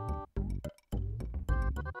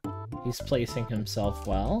 He's placing himself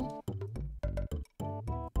well.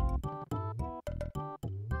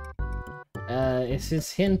 Is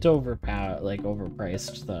his hint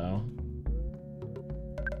overpriced though?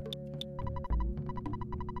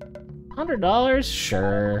 $100?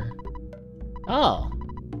 Sure. Oh.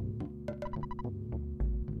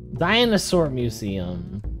 Dinosaur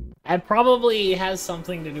Museum. It probably has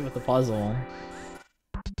something to do with the puzzle.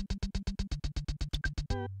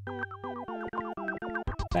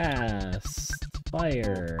 Fast.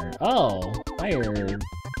 Fire. Oh, fire.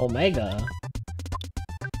 Omega.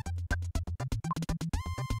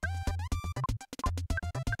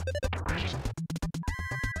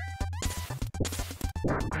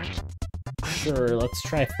 Sure, let's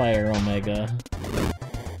try Fire Omega.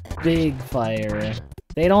 Big fire.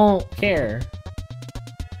 They don't care.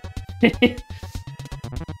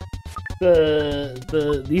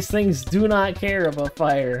 These things do not care about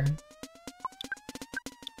fire.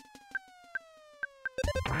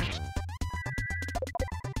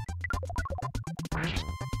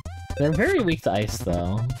 They're very weak to ice,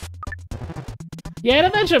 though. Yeah, I'd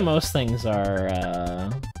imagine most things are,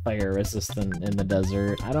 fire resistant in the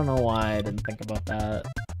desert. I don't know why I didn't think about that.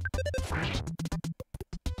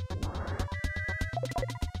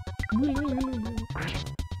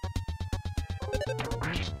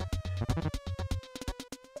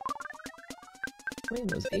 Flame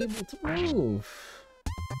was able to move.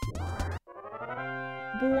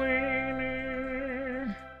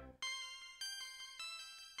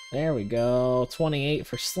 There we go. 28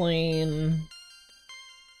 for Slain.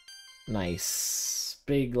 Nice.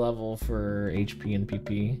 Big level for HP and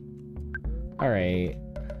PP. Alright.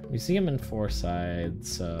 Museum in Four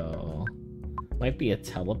Sides, so... might be a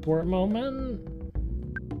teleport moment?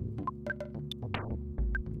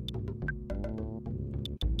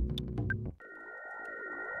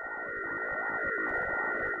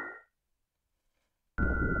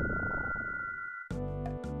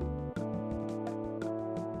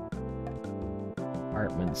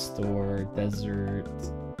 Apartment store, desert...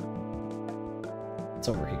 It's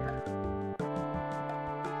over here.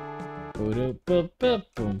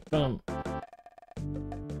 Boom.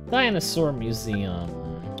 Dinosaur Museum.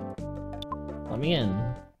 Let me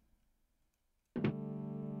in.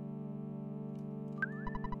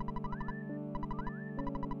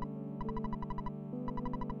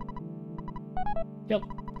 Yep.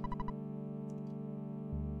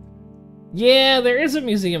 Yeah, there is a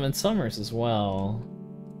museum in Summers as well.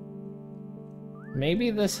 Maybe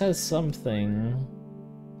this has something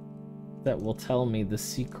that will tell me the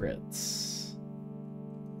secrets.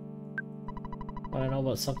 Want to know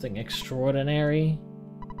about something extraordinary?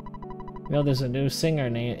 You know, there's a new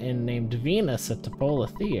singer named Venus at Topola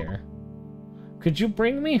Theater. Could you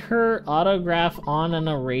bring me her autograph on an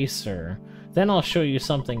eraser? Then I'll show you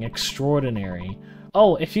something extraordinary.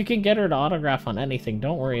 Oh, if you can get her to autograph on anything,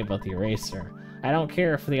 don't worry about the eraser. I don't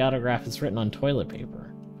care if the autograph is written on toilet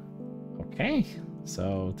paper. Okay,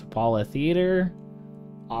 so Topola Theater,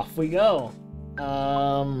 off we go.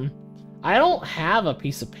 I don't have a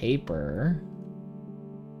piece of paper.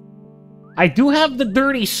 I do have the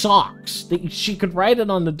dirty socks. She could write it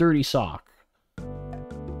on the dirty sock.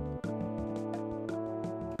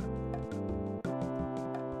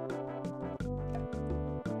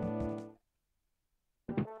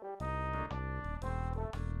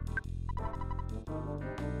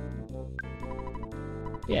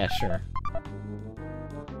 Yeah, sure.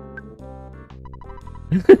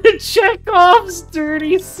 Chekhov's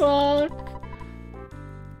dirty sock!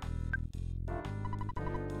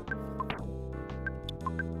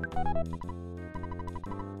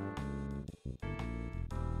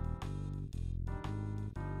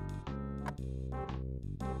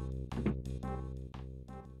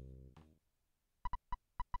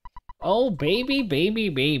 Oh, baby, baby,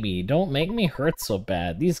 baby, don't make me hurt so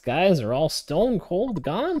bad. These guys are all stone cold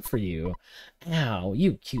gone for you. Ow,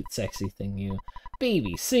 you cute sexy thing, you.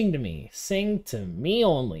 Baby, sing to me. Sing to me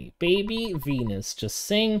only. Baby, Venus, just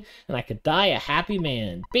sing and I could die a happy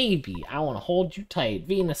man. Baby, I want to hold you tight.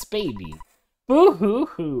 Venus, baby.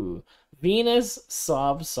 Boo-hoo-hoo. Venus,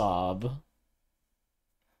 sob, sob.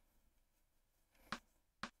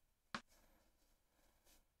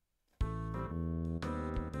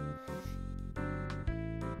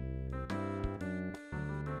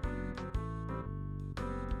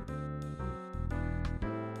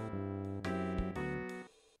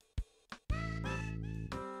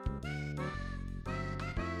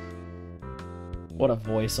 What a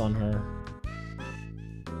voice on her.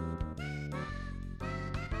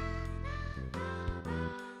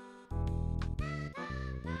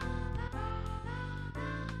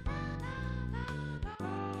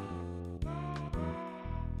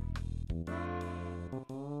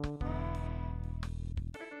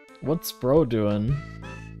 What's bro doing?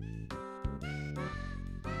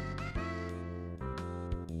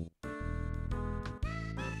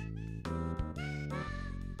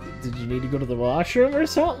 Did you need to go to the washroom or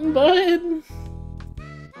something, bud?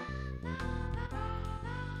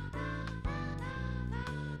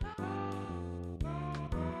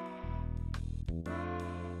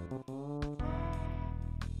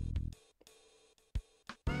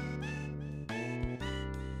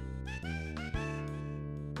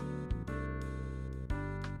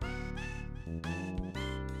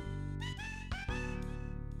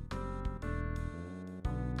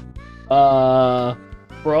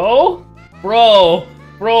 Bro?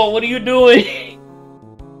 Bro, what are you doing?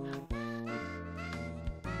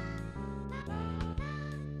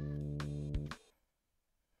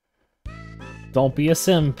 Don't be a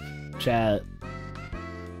simp, chat.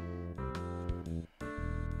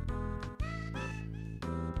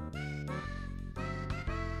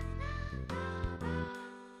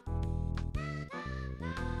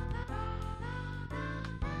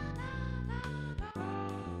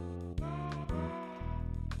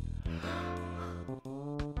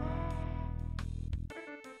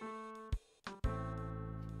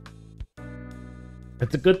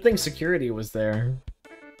 It's a good thing security was there.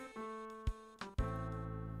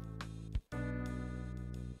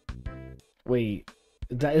 Wait,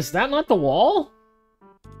 is that not the wall?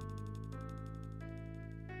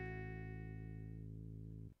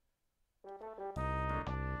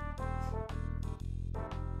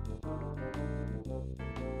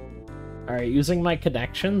 Alright, using my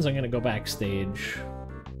connections, I'm gonna go backstage.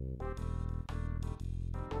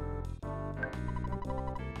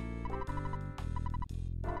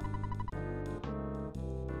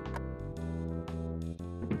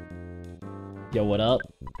 Yo, what up?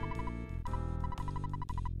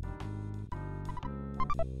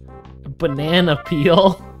 Banana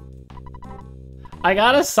peel. I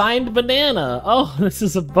got a signed banana. Oh, this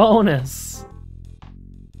is a bonus.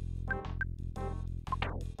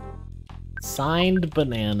 Signed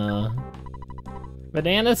banana.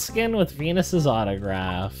 Banana skin with Venus's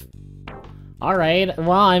autograph. Alright,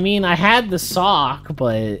 well, I mean, I had the sock,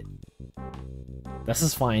 but this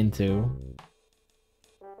is fine too.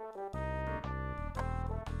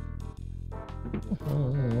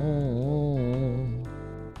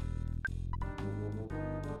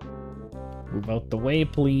 Move out the way,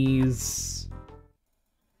 please.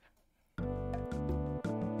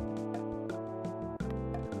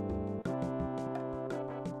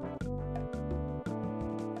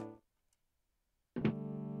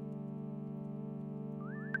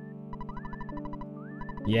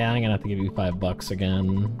 Yeah, I'm gonna have to give you $5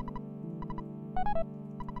 again.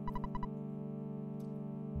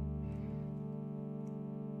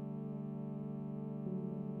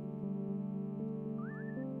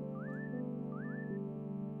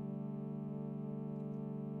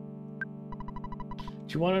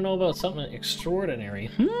 Do you want to know about something extraordinary?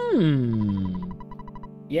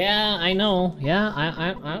 Yeah, I know. Yeah,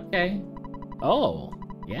 I okay. Oh,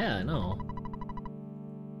 yeah, I know.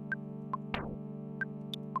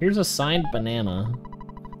 Here's a signed banana.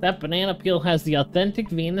 That banana peel has the authentic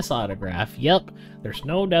Venus autograph. Yep, there's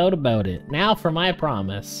no doubt about it. Now for my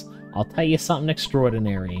promise. I'll tell you something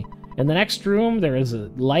extraordinary. In the next room, there is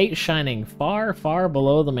a light shining far, far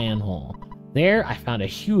below the manhole. There, I found a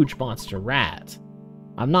huge monster rat.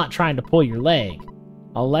 I'm not trying to pull your leg.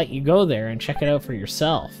 I'll let you go there and check it out for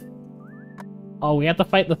yourself. Oh, we have to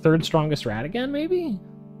fight the third strongest rat again, maybe?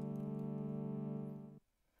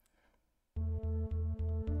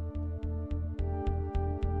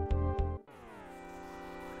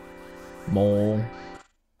 Mole.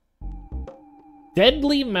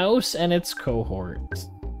 Deadly mouse and its cohort.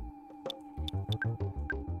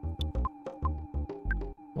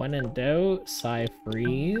 When in doubt,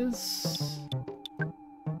 freeze.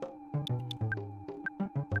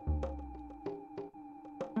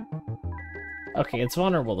 Okay, it's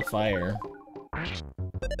vulnerable to fire.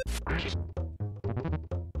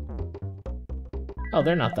 Oh,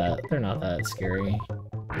 they're not that scary.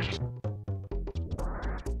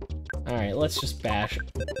 Alright, let's just bash.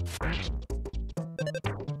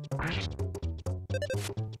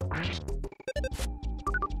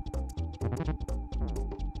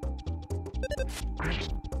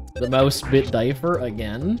 The mouse bit diaper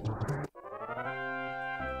again.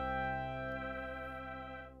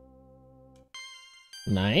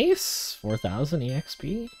 Nice! 4,000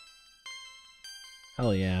 EXP?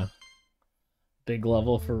 Hell yeah. Big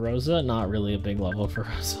level for Rosa? Not really a big level for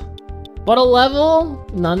Rosa. But a level,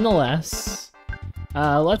 nonetheless.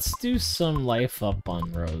 Let's do some life up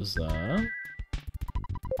on Rosa.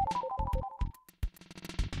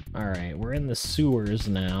 Alright, we're in the sewers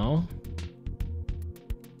now.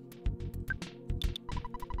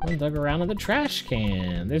 I dug around in the trash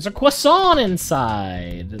can. There's a croissant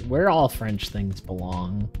inside! Where all French things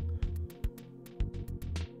belong.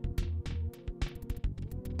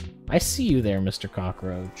 I see you there, Mr.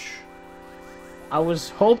 Cockroach. I was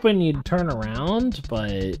hoping you'd turn around,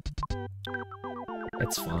 but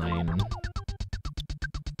it's fine.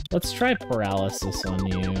 Let's try paralysis on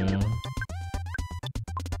you.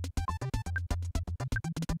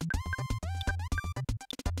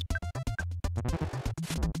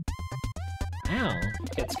 Ow,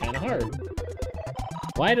 it gets kind of hard.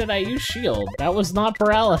 Why did I use shield? That was not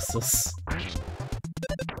paralysis.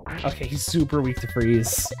 Okay, he's super weak to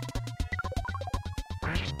freeze.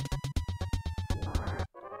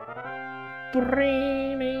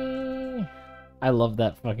 I love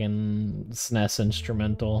that fucking SNES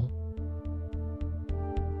instrumental.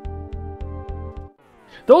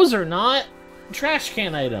 Those are not trash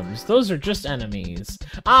can items. Those are just enemies.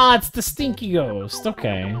 Ah, it's the stinky ghost.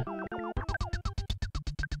 Okay.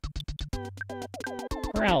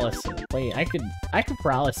 Paralysis. Wait, I could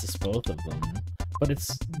paralysis both of them, but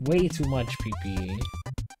it's way too much PP.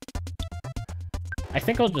 I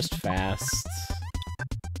think I'll just fast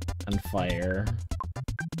and fire.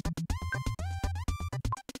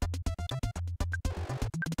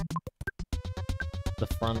 The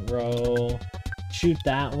front row. Shoot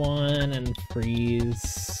that one and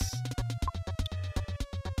freeze.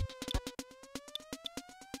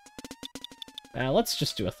 Let's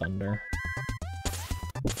just do a thunder.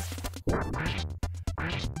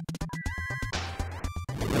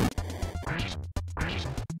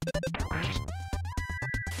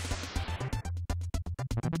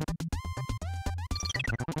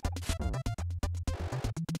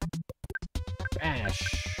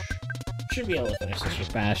 Bash. Should be able to finish this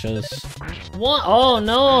with bashes. What? Oh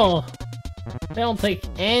no! They don't take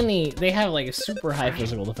any. They have like a super high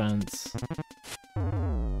physical defense.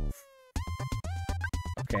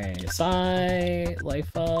 Okay, Psy,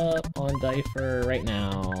 life up on Diaper right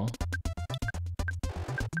now.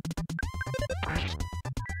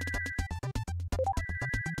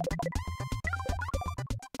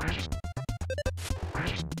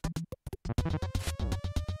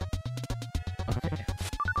 Okay.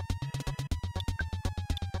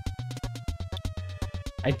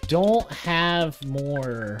 I don't have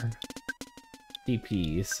more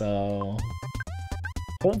DP, so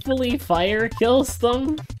hopefully fire kills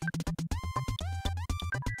them.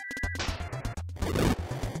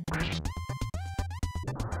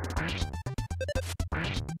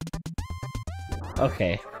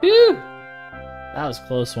 Okay. Whew! That was a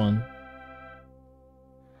close one.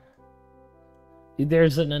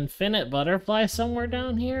 There's an infinite butterfly somewhere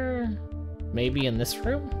down here? Maybe in this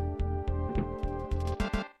room?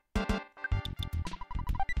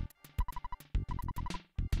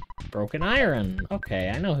 Broken iron. Okay,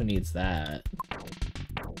 I know who needs that.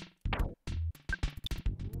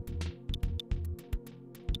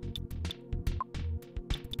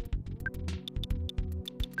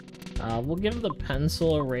 We'll give the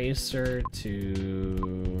pencil eraser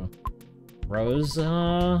to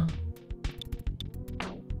Rosa.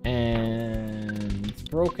 And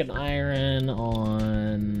broken iron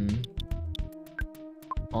on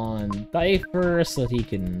on Diaper so that he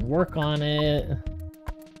can work on it.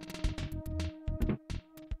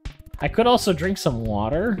 I could also drink some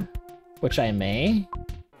water, which I may.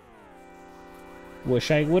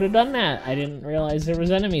 Wish I would have done that. I didn't realize there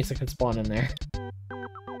was enemies that could spawn in there.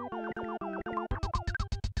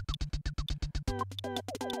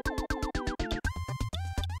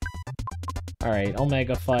 Alright,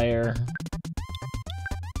 Omega Fire.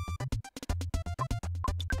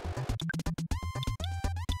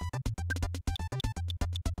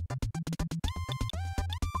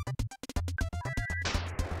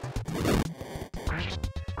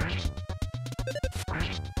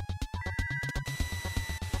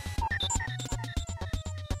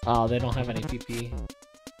 Oh, they don't have any PP.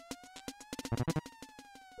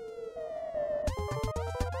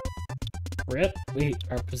 Rip, we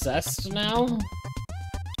are possessed now?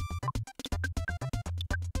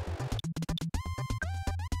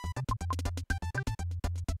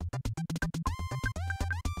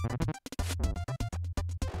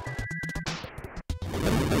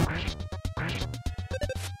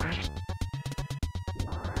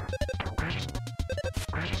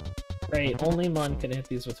 Right, only Mon can hit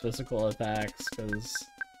these with physical attacks, because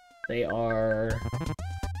they are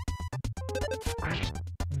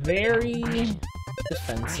very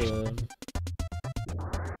defensive.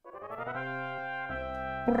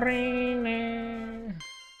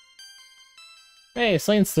 Hey,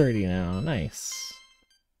 Slane's 30 now, nice.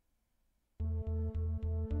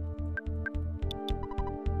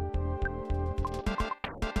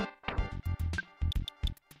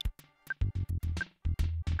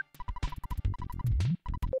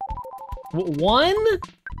 One?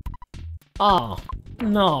 Oh,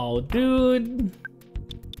 no, dude.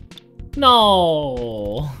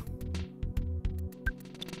 No.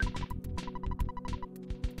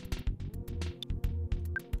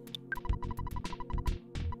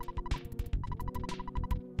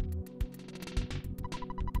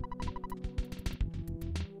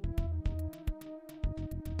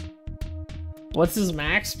 What's his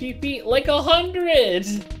max PP? Like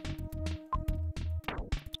 100!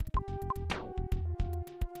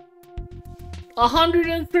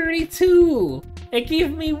 132! It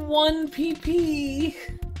gave me 1 PP!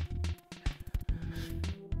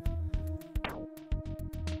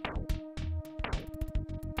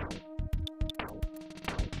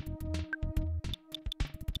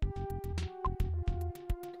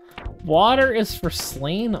 Water is for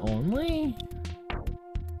Slane only?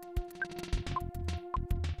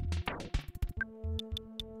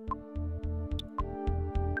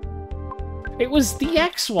 It was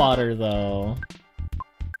DX water, though.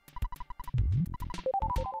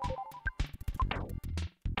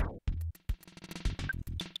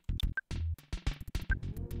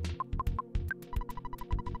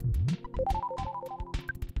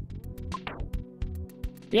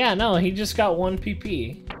 Yeah, no, he just got 1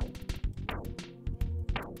 PP.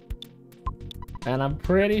 And I'm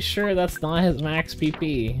pretty sure that's not his max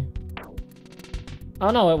PP.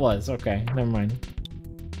 Oh no, it was. Okay, never mind.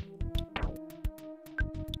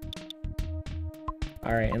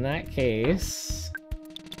 Alright, in that case...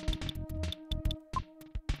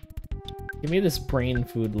 give me this brain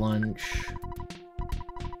food lunch.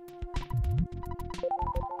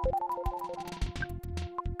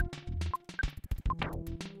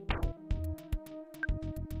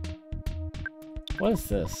 What is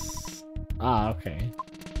this? Ah, okay.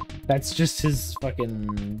 That's just his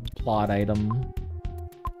fucking plot item.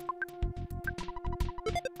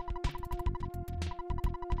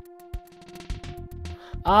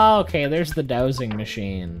 Oh, okay, there's the dowsing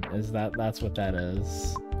machine. That's what that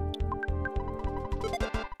is.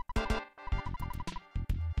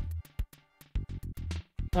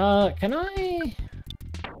 Can I?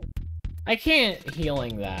 I can't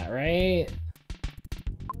healing that, right?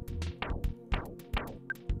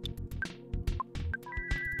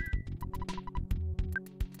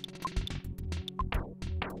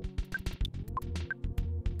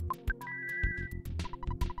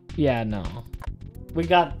 Yeah, no. We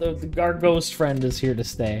got our ghost friend is here to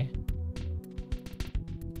stay.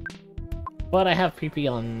 But I have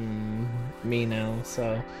PP on me now,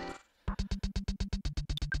 so...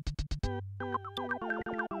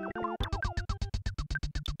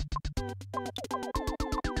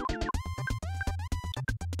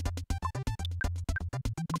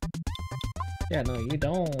 yeah, no, you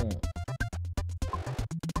don't...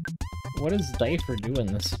 What does Diaper do in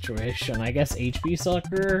this situation? I guess HP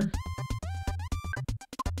sucker?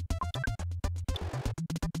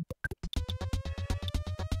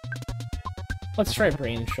 Let's try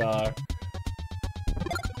Brain Shock.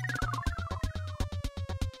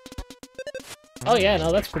 Oh yeah,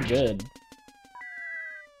 no, that's pretty good.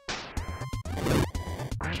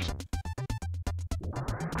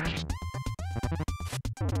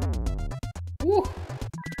 Woo!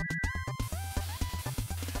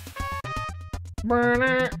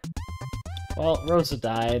 Burner! Well, Rosa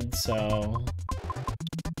died, so...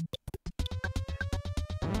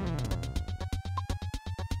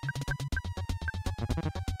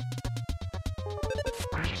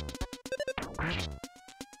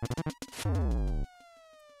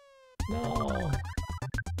 No.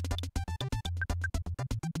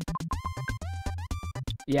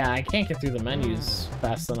 Yeah, I can't get through the menus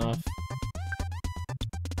fast enough.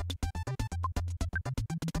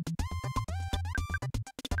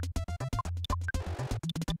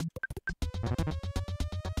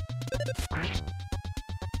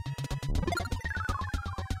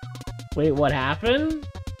 Wait, what happened?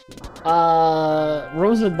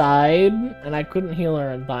 Rosa died, and I couldn't heal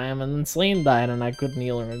her in time, and then Slane died, and I couldn't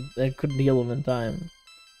heal her. I couldn't heal him in time.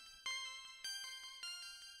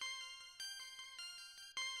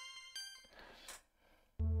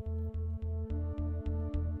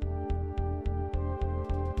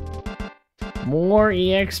 More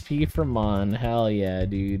EXP for Mon. Hell yeah,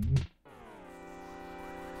 dude.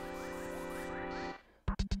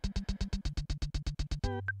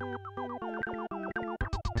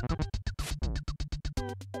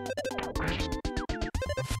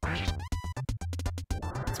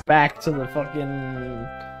 It's back to the fucking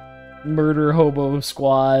murder hobo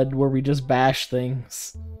squad where we just bash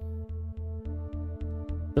things.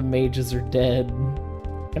 The mages are dead.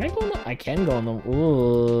 Can I go on the... I can go on the...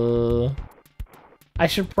 Ooh. I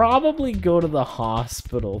should probably go to the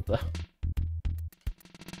hospital, though.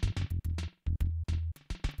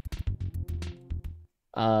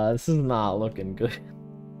 This is not looking good.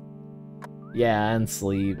 Yeah, and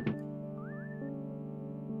sleep.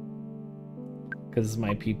 Because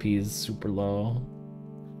my PP is super low.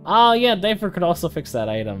 Oh, yeah, Diaper could also fix that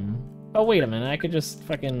item. Oh, wait a minute, I could just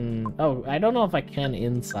fucking... Oh, I don't know if I can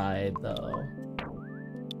inside, though.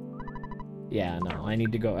 Yeah, no, I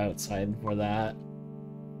need to go outside for that.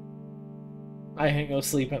 I can go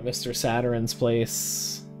sleep at Mr. Saturn's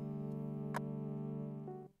place.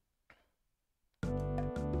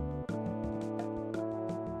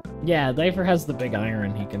 Yeah, Diaper has the big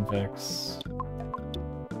iron he can fix.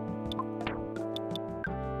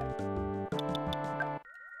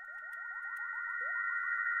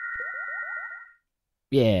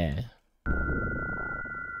 Yeah.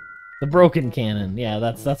 The broken cannon. Yeah,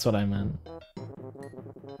 that's what I meant.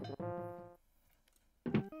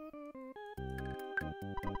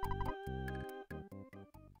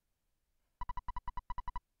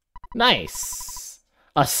 Nice!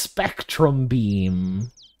 A spectrum beam.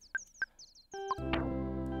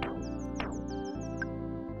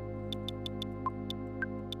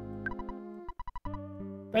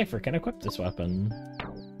 Diaper can equip this weapon.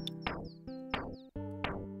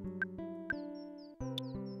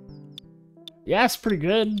 Yeah, it's pretty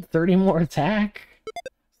good. 30 more attack.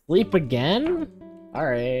 Sleep again?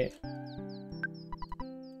 Alright.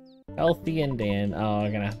 Healthy and Dan. Oh,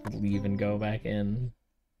 I'm gonna have to leave and go back in.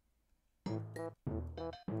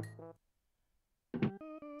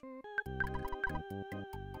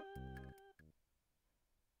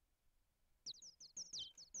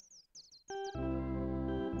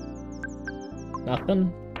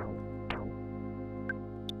 Nothing?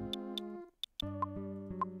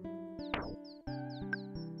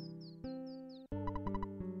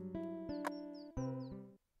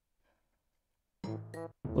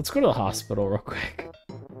 Let's go to the hospital real quick.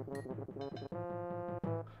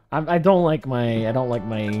 I don't like my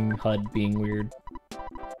HUD being weird.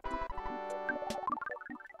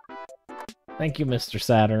 Thank you, Mr.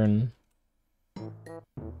 Saturn.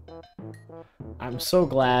 I'm so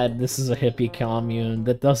glad this is a hippie commune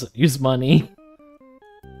that doesn't use money.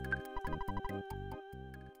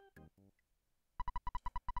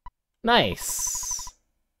 Nice.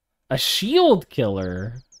 A shield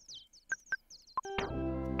killer.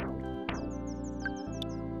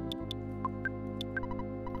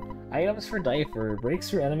 Items for Diaper. Breaks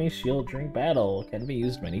through enemy shield during battle. Can be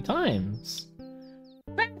used many times.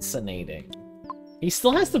 Fascinating. He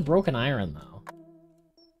still has the broken iron, though.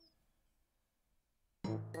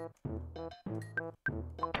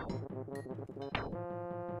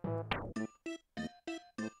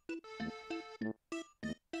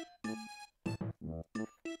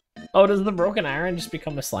 Oh, does the broken iron just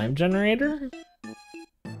become a slime generator?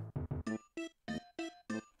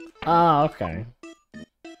 Ah, okay.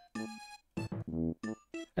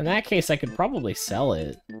 In that case, I could probably sell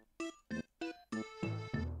it.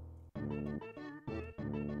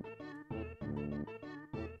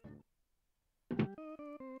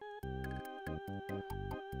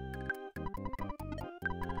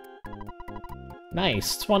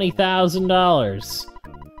 Nice, $20,000.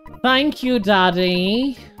 Thank you,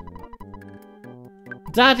 Daddy.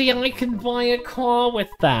 Daddy, I can buy a car with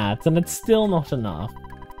that, and it's still not enough.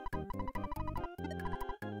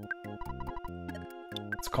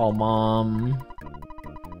 Let's call Mom.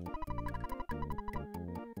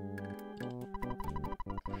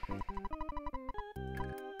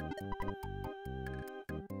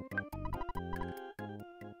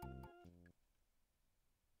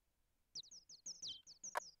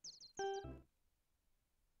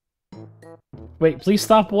 Wait, please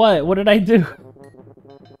stop what? What did I do?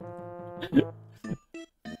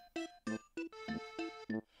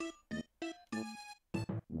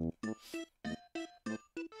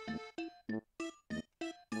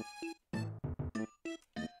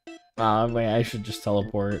 Wait, I should just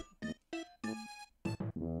teleport.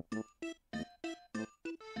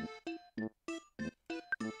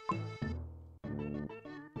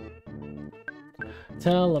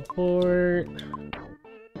 Teleport.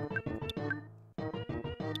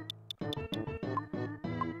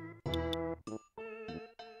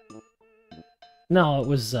 No, it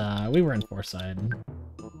was, we were in Fourside.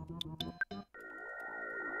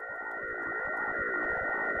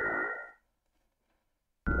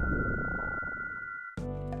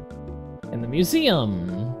 In the museum.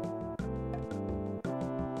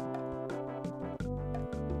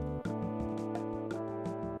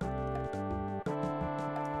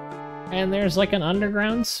 And there's like an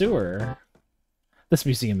underground sewer. This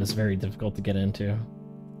museum is very difficult to get into.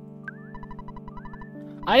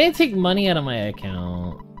 I didn't take money out of my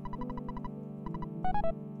account.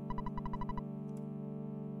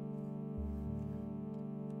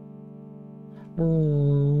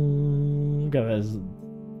 Got this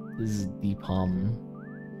is deep hum.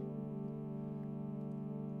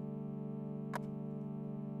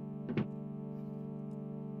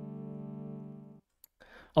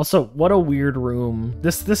 Also, what a weird room.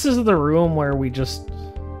 This is the room where we just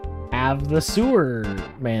have the sewer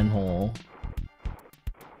manhole.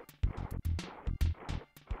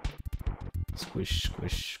 Squish,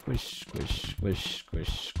 squish, squish, squish, squish,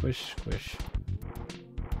 squish, squish, squish.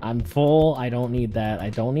 I'm full. I don't need that. I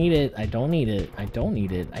don't need it. I don't need it. I don't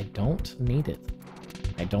need it. I don't need it.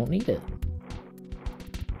 I don't need it.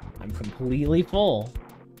 I'm completely full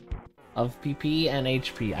of PP and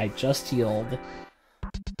HP. I just healed.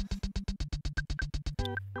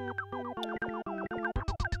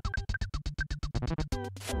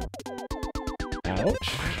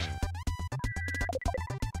 Ouch.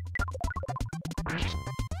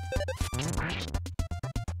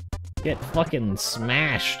 Get fucking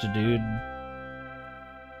smashed, dude.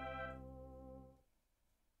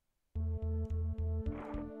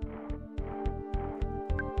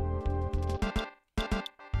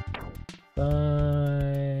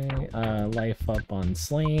 Life up on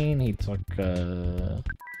Slain. He took a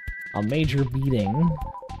major beating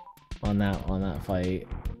on that fight.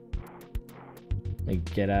 Like,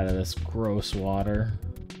 get out of this gross water.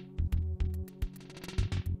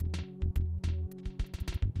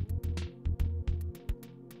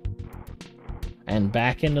 And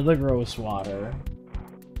back into the gross water.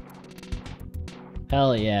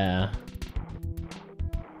 Hell yeah.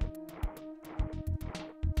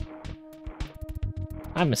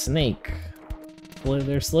 I'm a snake.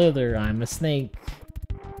 Slither, slither, I'm a snake.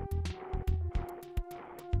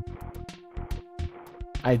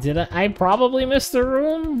 I probably missed the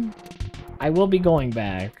room? I will be going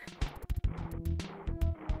back.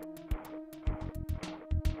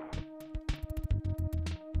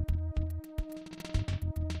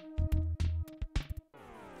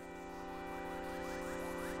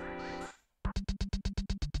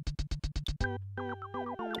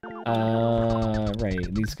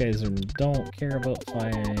 Right, these guys don't care about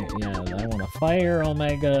fire. Yeah, I want to fire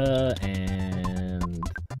Omega and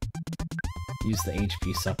use the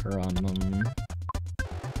HP sucker on them.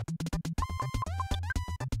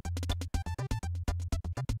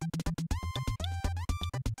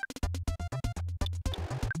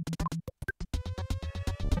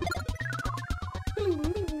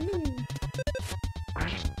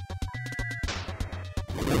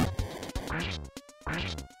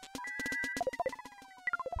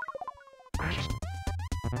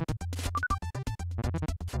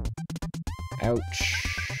 Ouch.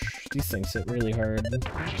 These things hit really hard.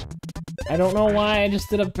 I don't know why I just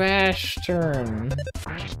did a bash turn.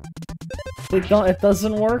 It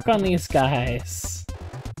doesn't work on these guys.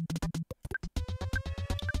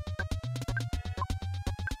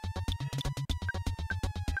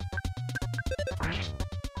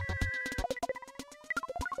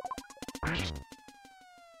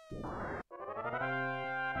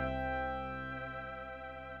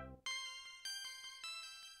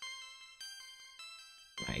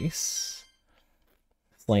 Nice.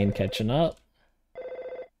 Slane catching up.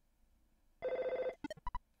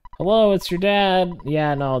 Hello, it's your dad.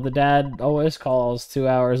 Yeah, no, the dad always calls 2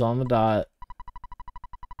 hours on the dot.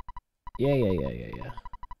 Yeah.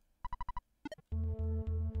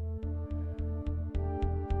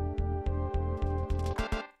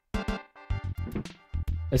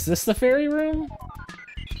 Is this the fairy room?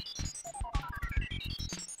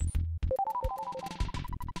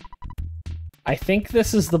 I think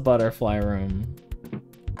this is the butterfly room.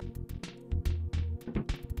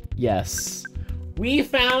 Yes. We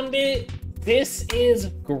found it! This is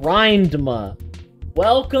Grindma.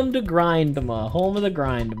 Welcome to Grindma, home of the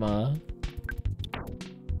Grindma.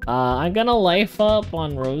 I'm gonna life up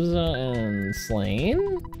on Rosa and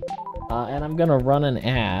Slane. And I'm gonna run an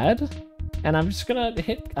ad. And I'm just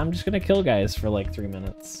gonna kill guys for like 3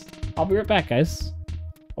 minutes. I'll be right back, guys.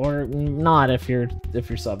 Or not if you're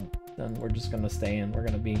sub, then we're just gonna stay in. We're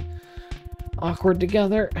gonna be awkward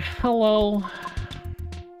together. Hello.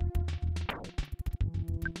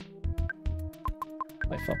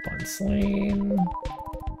 Life up on Slane.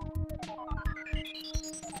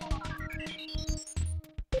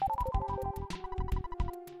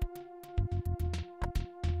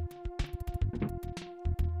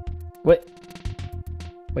 What?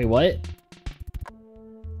 Wait, what?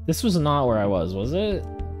 This was not where I was it?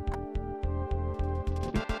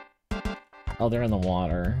 Oh, they're in the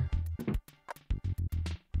water.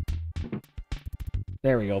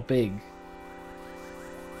 There we go, big.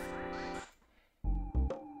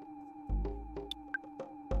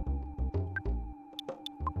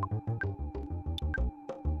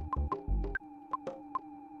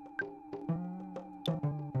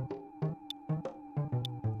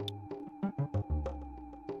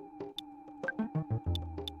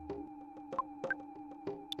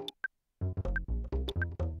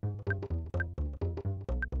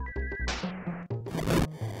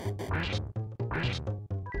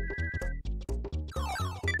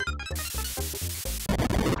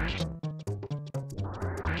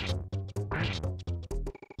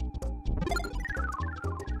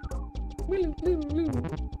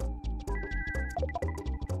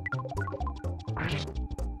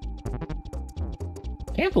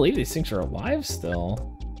 Can't believe these things are alive still.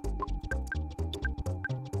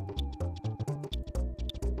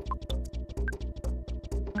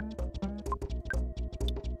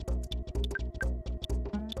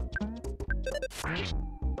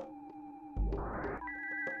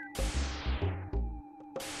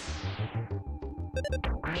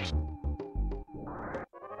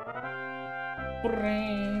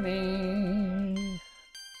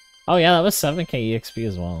 Oh yeah, that was 7k EXP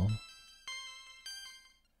as well.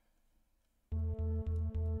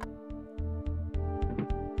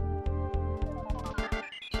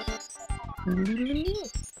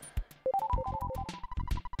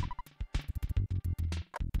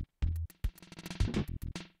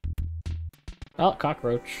 Oh,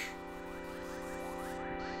 cockroach.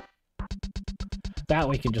 That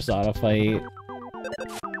we can just auto fight.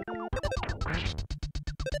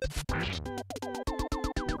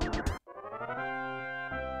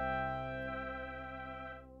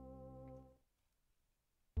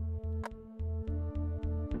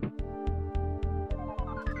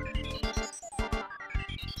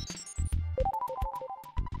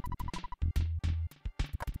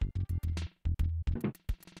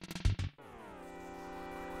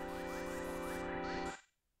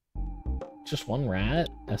 Just one rat?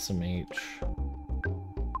 SMH.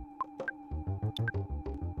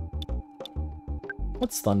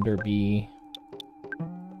 What's Thunder Bee?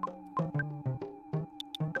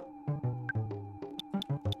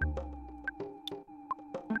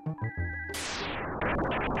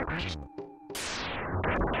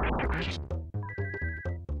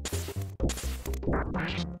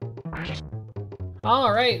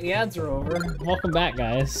 Alright, the ads are over. Welcome back,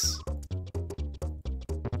 guys.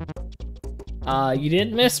 You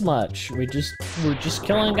didn't miss much. We're just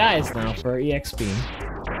killing guys now for EXP.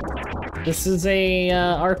 This is a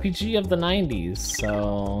RPG of the 90s,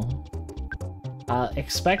 so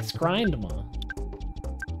expect Grindma.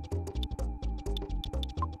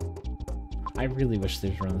 I really wish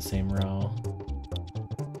these were on the same row.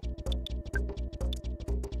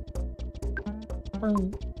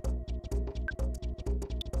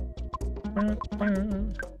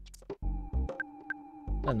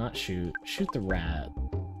 Not shoot. Shoot the rat.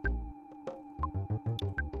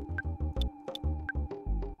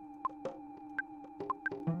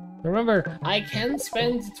 Remember, I can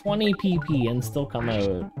spend 20 PP and still come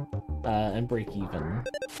out and break even.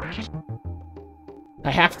 I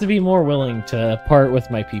have to be more willing to part with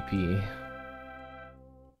my PP.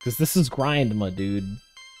 Because this is grind, my dude.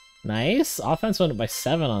 Nice. Offense went up by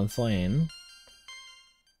 7 on Slain.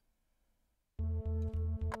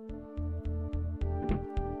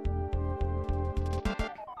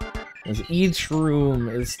 As each room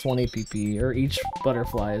is 20 PP, or each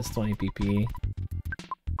butterfly is 20 PP.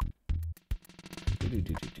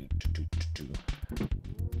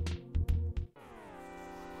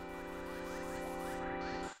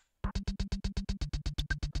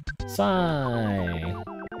 Sigh.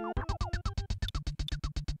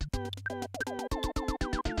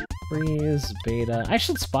 Freeze, beta. I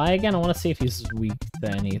should spy again. I want to see if he's weak to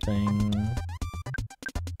anything.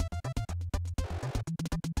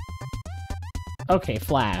 Okay,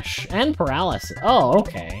 flash. And paralysis. Oh,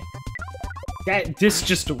 okay. This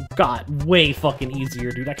just got way fucking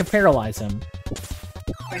easier, dude. I can paralyze him.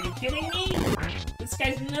 Are you kidding me? This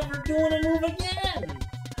guy's never doing a move again!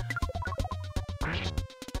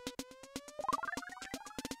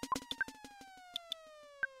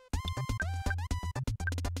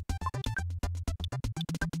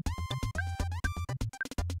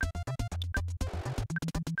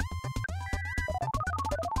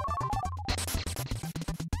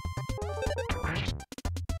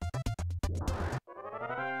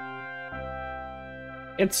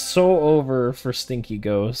 It's so over for Stinky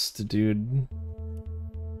Ghost, dude.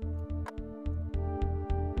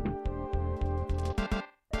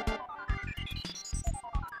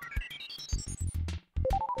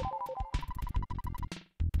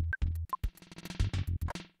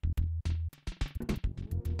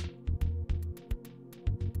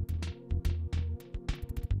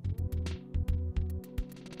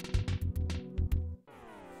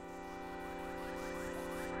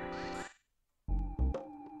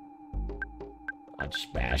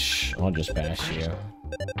 I'll just bash you.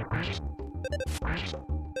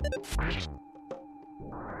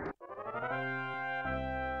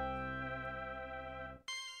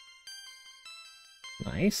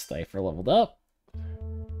 Nice, Cypher leveled up.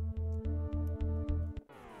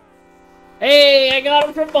 Hey, I got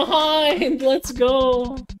him from behind! Let's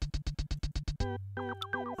go!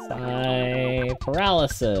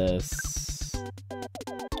 Paralysis.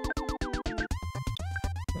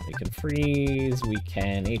 We can freeze, we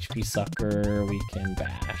can HP sucker, we can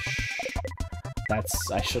bash.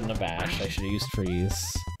 I shouldn't have bashed, I should have used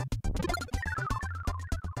freeze.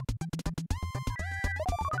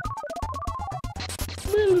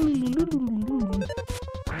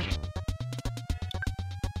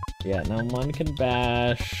 Yeah, now one can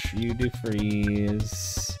bash, you do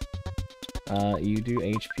freeze, you do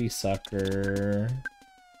HP sucker,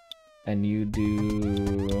 and you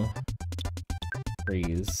do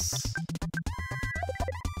freeze.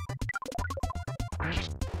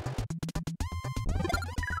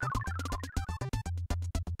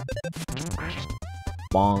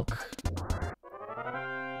 Bonk.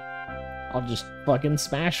 I'll just fucking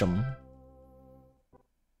smash him.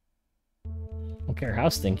 Don't care how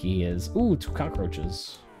stinky he is. Ooh, 2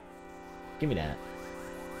 cockroaches. Give me that.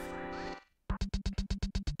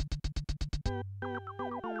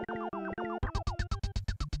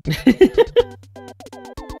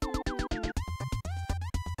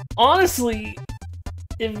 Honestly,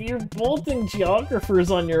 if you're bolting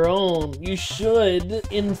geographers on your own, you should,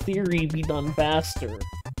 in theory, be done faster.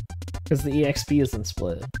 Because the EXP isn't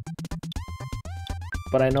split.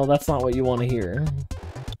 But I know that's not what you want to hear.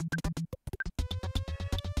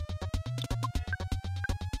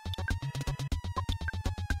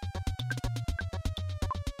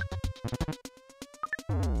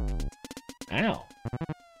 Ow.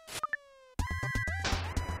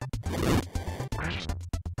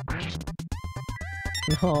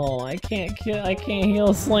 No, I can't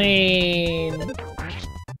heal Slain.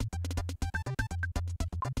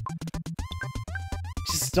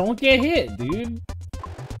 Just don't get hit, dude.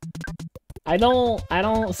 I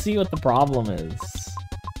don't see what the problem is.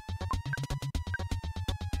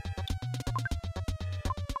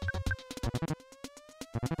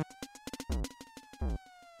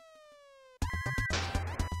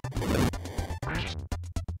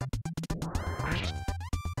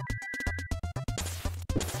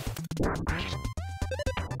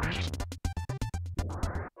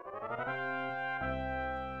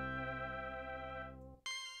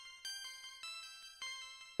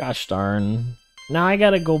 Gosh darn. Now I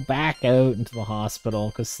gotta go back out into the hospital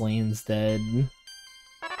because Slane's dead.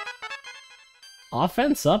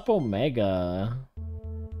 Offense up Omega.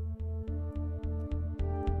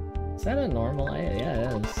 Is that a normal?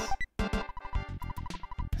 Yeah, it is.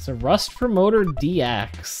 It's a Rust Promoter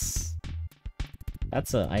DX.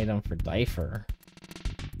 That's an item for Difer.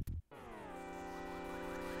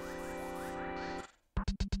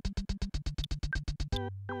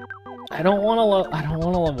 I don't want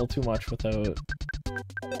to level too much without.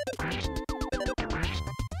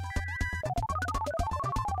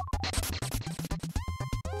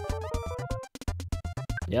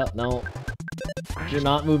 Yep, no. You're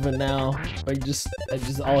not moving now.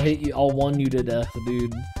 I'll hit you, I'll one you to death,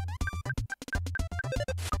 dude.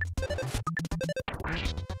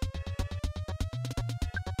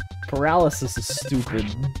 Paralysis is stupid.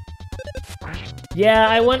 Yeah,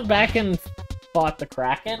 I went back and fought the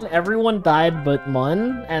Kraken. Everyone died but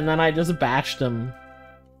Mun, and then I just bashed him.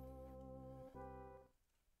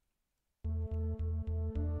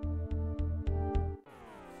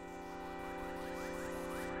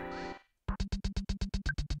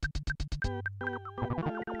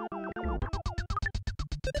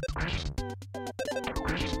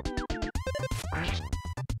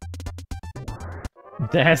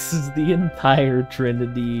 This is the entire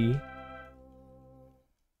Trinity.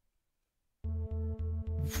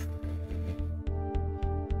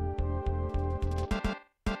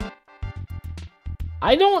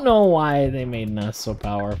 I don't know why they made Ness so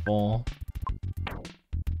powerful.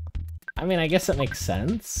 I mean, I guess it makes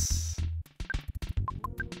sense.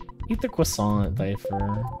 Eat the croissant,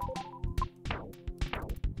 Difer.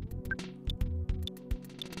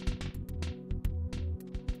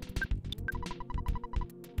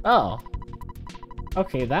 Oh.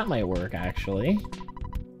 Okay, that might work, actually.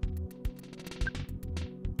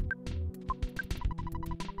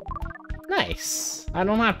 Nice. I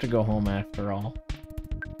don't have to go home after all.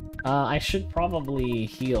 I should probably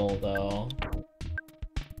heal, though.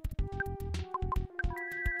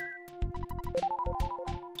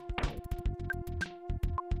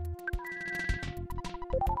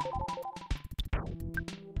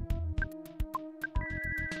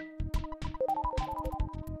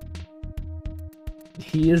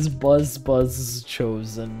 He is Buzz's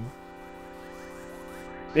chosen.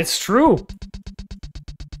 It's true!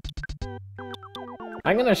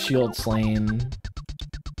 I'm gonna shield Slain.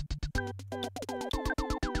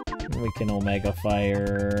 We can Omega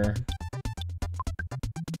Fire.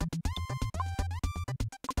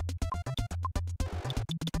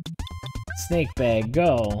 Snake Bag,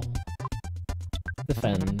 go!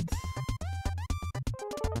 Defend.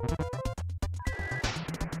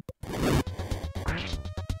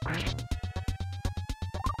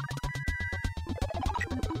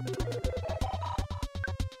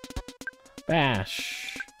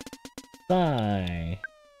 Bash. Thigh.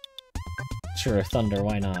 Sure, Thunder,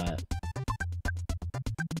 why not?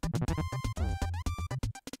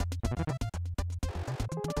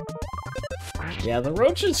 Yeah, the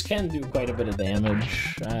roaches can do quite a bit of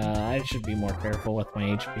damage. I should be more careful with my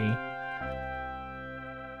HP.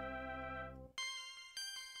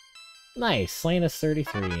 Nice, Slain is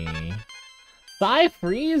 33. Thigh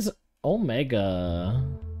Freeze Omega.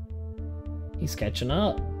 He's catching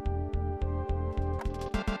up.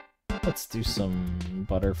 Let's do some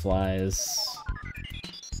butterflies.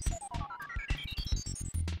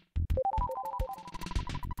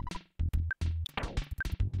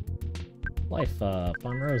 Life up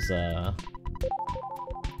on Rosa.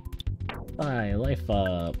 Sigh, life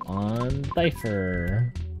up on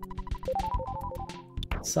Difer.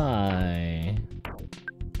 Sigh.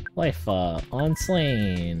 Life up on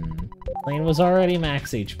Slain. Slain was already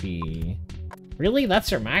max HP. Really?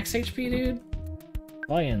 That's your max HP, dude?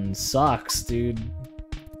 Fucking sucks, dude.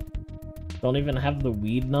 Don't even have the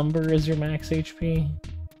weed number as your max HP?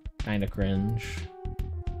 Kinda cringe.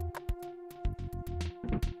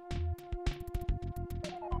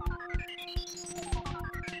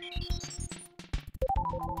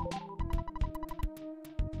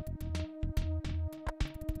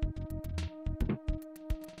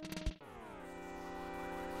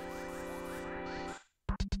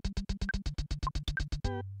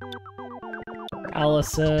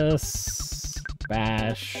 Paralysis.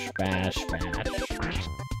 Bash, bash, bash.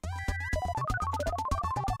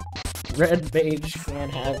 Red Mage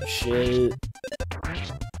can't have shit.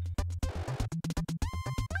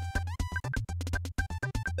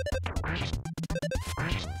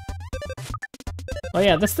 Oh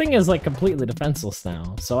yeah, this thing is like completely defenseless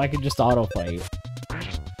now, so I can just auto fight.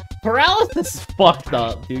 Paralysis is fucked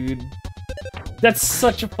up, dude. That's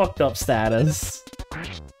such a fucked up status.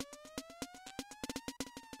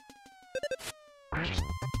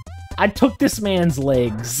 I took this man's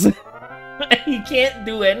legs. He can't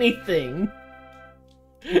do anything.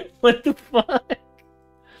 What the fuck?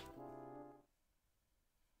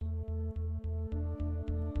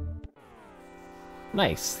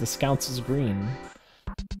 Nice, this counts as green.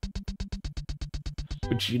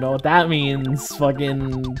 Which, you know what that means?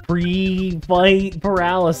 Fucking pre-fight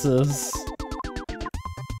paralysis.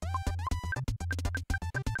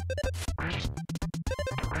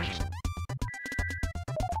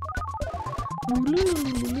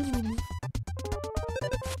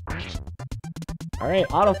 Alright,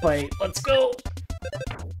 auto fight. Let's go!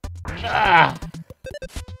 Ah!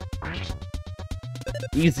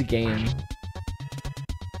 Easy game.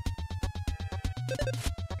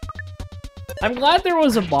 I'm glad there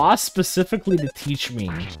was a boss specifically to teach me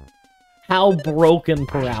how broken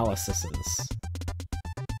paralysis is.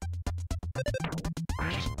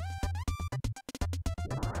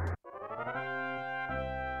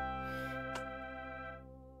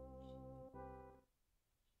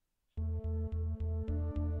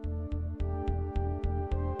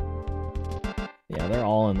 Yeah, they're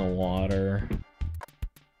all in the water.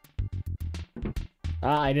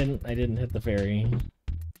 Ah, I didn't hit the fairy.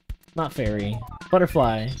 Not fairy.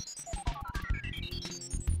 Butterfly.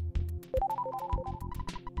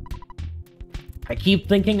 I keep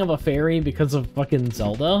thinking of a fairy because of fucking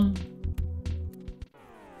Zelda.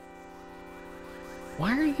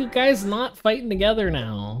 Why are you guys not fighting together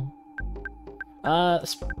now?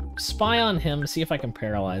 Spy on him, see if I can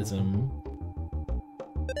paralyze him.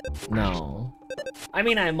 No. I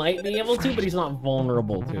mean, I might be able to, but he's not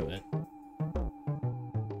vulnerable to it.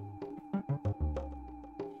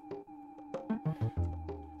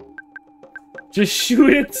 Just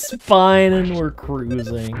shoot its spine and we're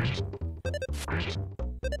cruising.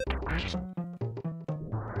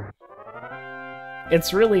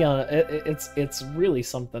 It's really it's really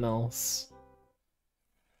something else.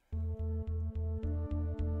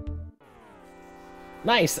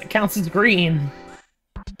 Nice, that counts as green.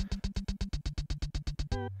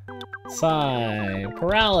 Sigh,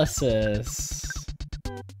 paralysis.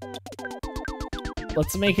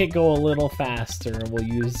 Let's make it go a little faster. We'll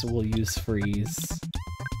use freeze.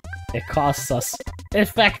 It costs us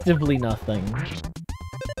effectively nothing.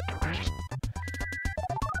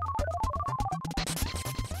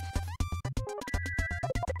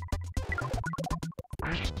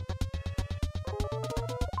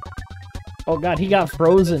 Oh god, he got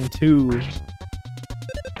frozen too.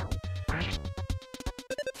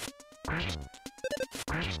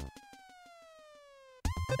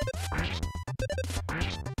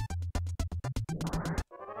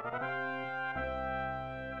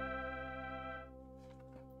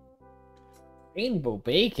 Rainbow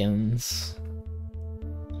bacons?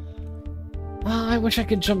 Oh, I wish I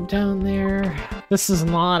could jump down there. This is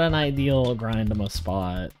not an ideal grindema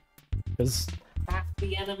spot. Because half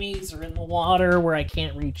the enemies are in the water where I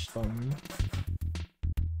can't reach them.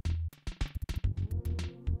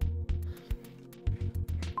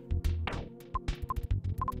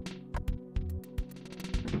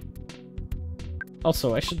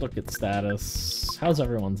 Also, I should look at status. How's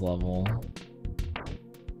everyone's level?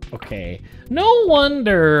 Okay. No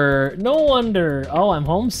wonder! No wonder! Oh, I'm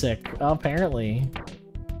homesick, apparently.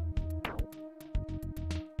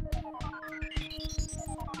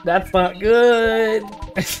 That's not good!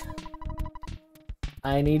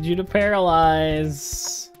 I need you to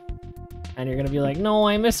paralyze. And you're gonna be like, no,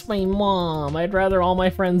 I miss my mom. I'd rather all my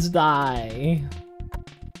friends die.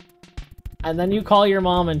 And then you call your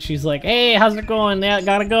mom and she's like, hey, how's it going? Yeah,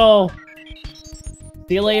 gotta go.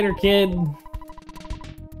 See you later, kid.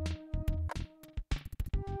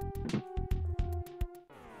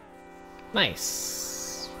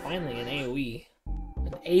 Nice. Finally an AoE.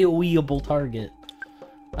 An AoE-able target.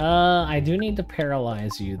 I do need to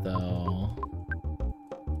paralyze you, though.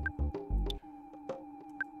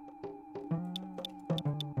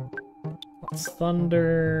 Let's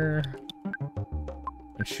thunder.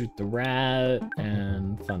 And shoot the rat,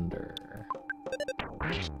 and thunder.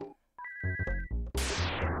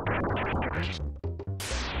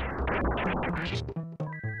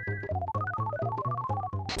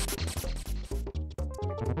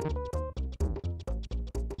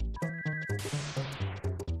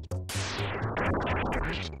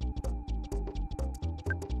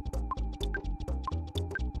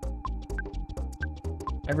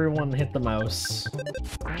 Everyone hit the mouse.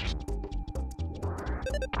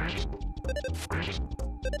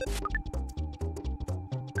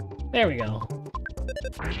 There we go.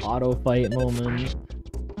 Auto fight moment.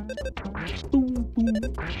 Boom,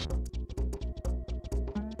 boom.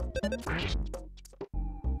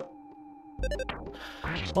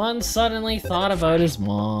 One suddenly thought about his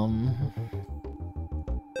mom.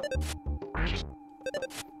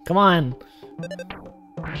 Come on.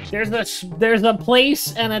 There's a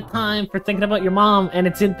place and a time for thinking about your mom, and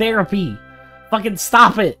it's in therapy. Fucking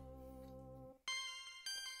stop it.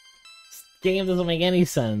 This game doesn't make any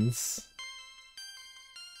sense.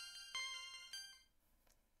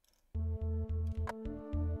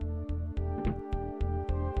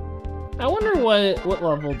 I wonder what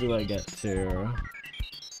level do I get to?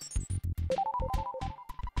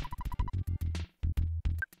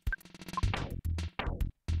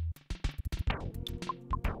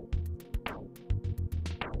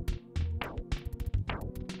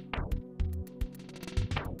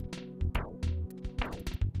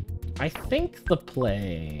 I think the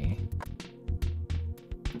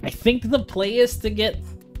play is to get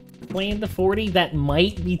playing to 40. That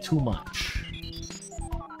might be too much.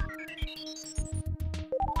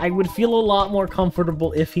 I would feel a lot more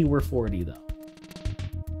comfortable if he were 40, though.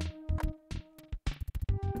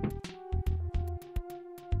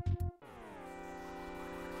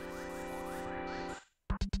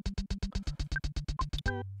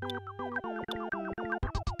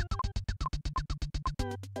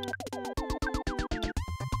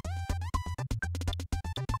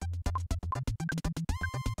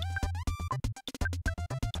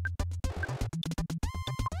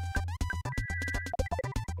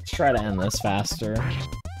 Try to end this faster.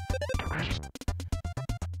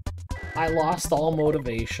 I lost all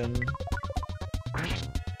motivation.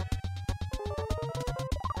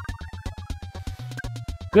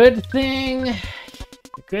 Good thing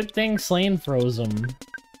Slane froze him.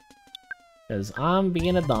 Cause I'm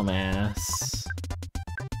being a dumbass.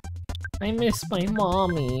 I miss my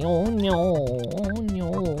mommy. Oh no, oh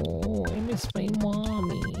no. I miss my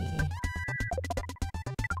mommy.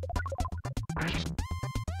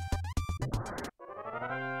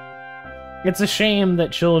 It's a shame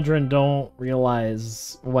that children don't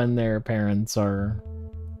realize when their parents are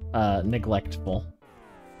neglectful.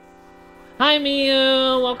 Hi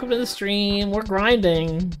Miu! Welcome to the stream. We're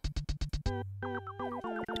grinding.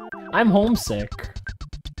 I'm homesick.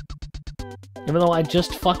 Even though I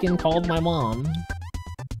just fucking called my mom.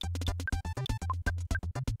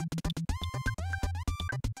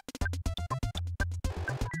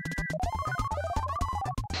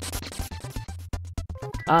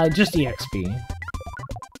 Just EXP.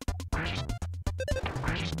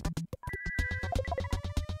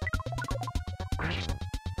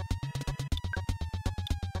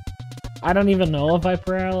 I don't even know if I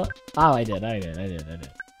paralyzed. Oh, I did.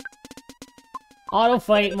 Auto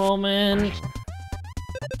fight moment.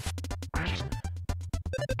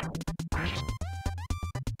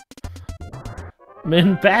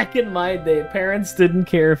 Man, back in my day, parents didn't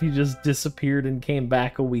care if you just disappeared and came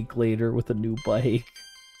back a week later with a new bike.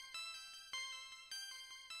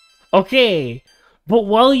 Okay, but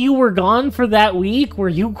while you were gone for that week, were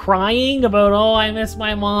you crying about, oh, I miss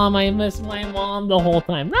my mom the whole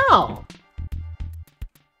time? No!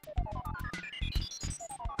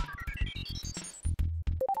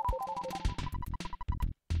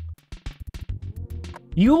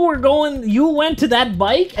 You went to that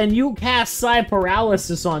bike and you cast Psi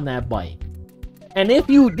Paralysis on that bike. And if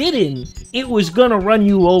you didn't, it was gonna run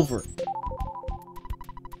you over.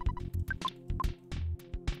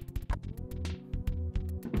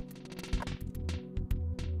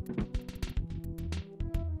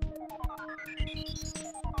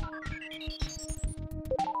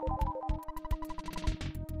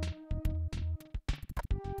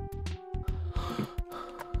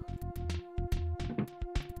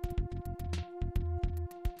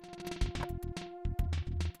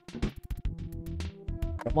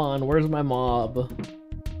 Come on, where's my mob?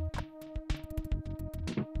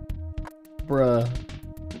 Bruh.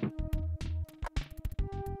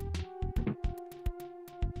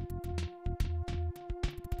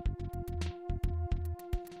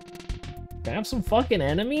 Can I have some fucking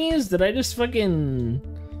enemies? Did I just fucking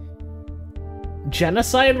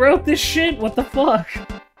genocide route this shit? What the fuck?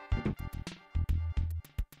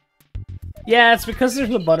 Yeah, it's because there's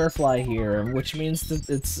a butterfly here, which means that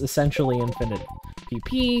it's essentially infinite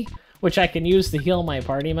PP, which I can use to heal my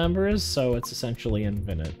party members, so it's essentially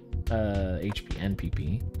infinite HP and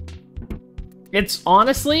PP. It's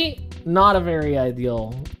honestly not a very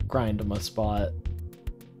ideal Grindema spot.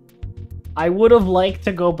 I would have liked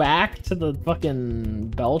to go back to the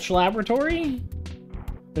fucking Belch laboratory.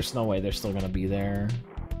 There's no way they're still gonna be there.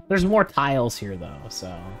 There's more tiles here though,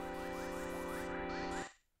 so...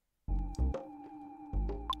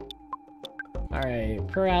 Alright,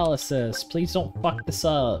 paralysis. Please don't fuck this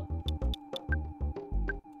up.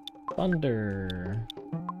 Thunder.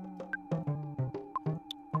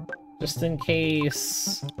 Just in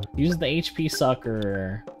case, use the HP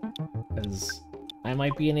sucker. Because I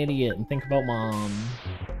might be an idiot and think about mom.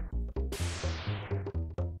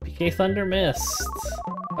 PK Thunder missed.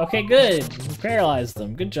 Okay, good. We paralyzed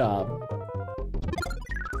them. Good job.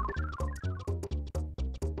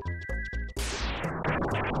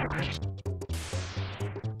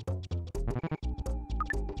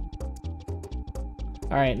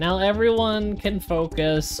 Alright, now everyone can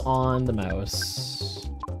focus on the mouse.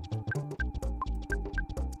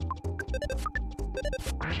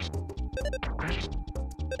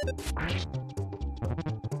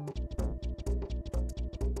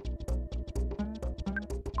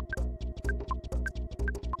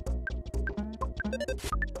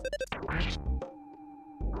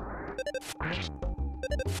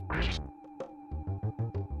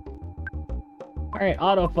 Alright,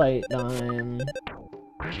 auto fight time.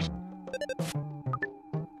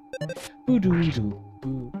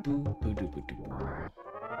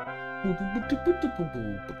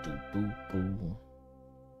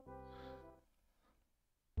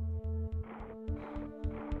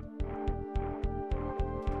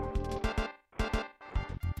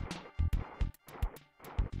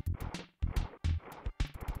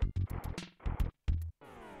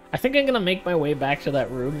 I think I'm gonna make my way back to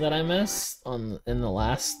that room that I missed in the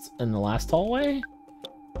last hallway.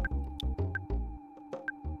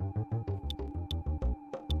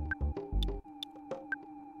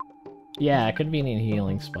 Yeah, convenient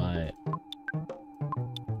healing spot.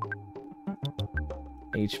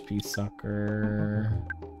 HP sucker.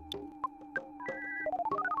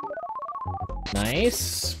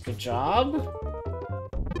 Nice. Good job.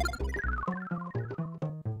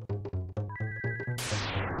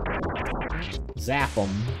 Zap him.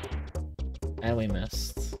 And we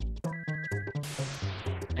missed.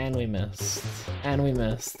 And we missed. And we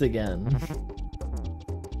missed again.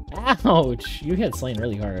 Ouch! You hit Slane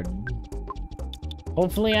really hard.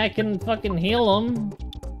 Hopefully I can fucking heal him.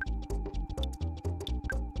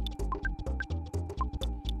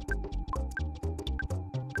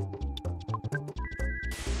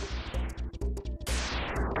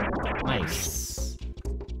 Nice.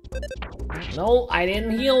 No, I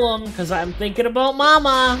didn't heal him because I'm thinking about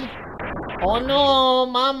Mama. Oh no,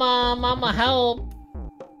 Mama, Mama, help.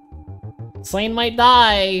 Slane might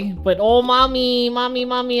die, but oh, Mommy, Mommy,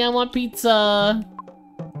 Mommy, I want pizza.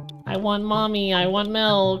 I want Mommy, I want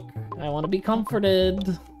milk. I want to be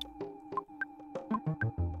comforted.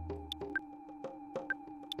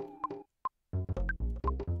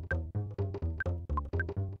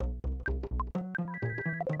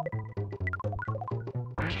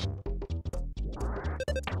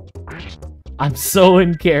 I'm so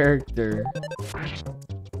in character.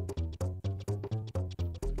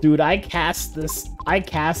 Dude, I cast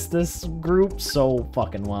this group so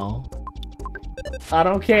fucking well. I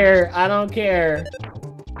don't care, I don't care.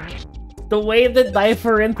 The way that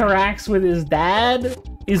Diaper interacts with his dad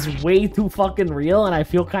is way too fucking real, and I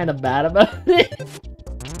feel kind of bad about it.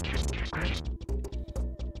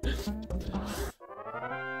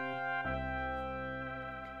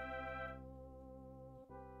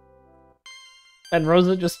 And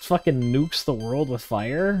Rosa just fucking nukes the world with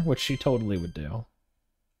fire, which she totally would do.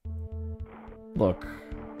 Look,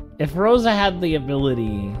 if Rosa had the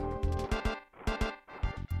ability,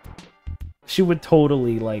 she would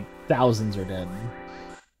totally, like, thousands are dead.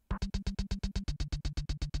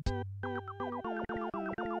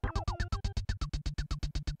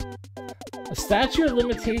 The statute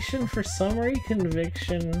limitation for summary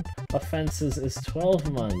conviction offenses is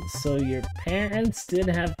 12 months, so your parents did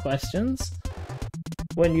have questions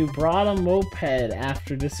when you brought a moped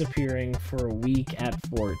after disappearing for a week at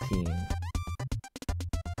 14.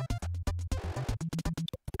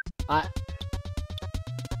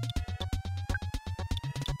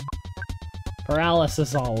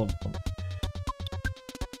 Paralysis, all of them.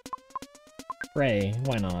 Ray,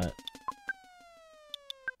 why not?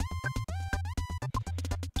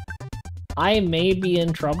 I may be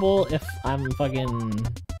in trouble if I'm fucking...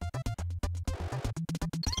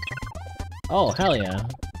 Oh, hell yeah.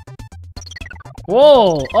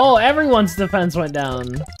 Whoa! Oh, everyone's defense went down.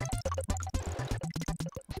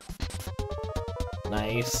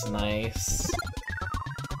 Nice, nice.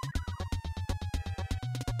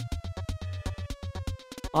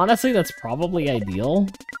 Honestly, that's probably ideal.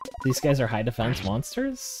 These guys are high defense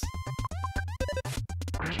monsters.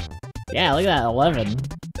 Yeah, look at that, 11.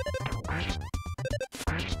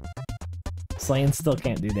 Slane still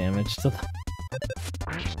can't do damage to them.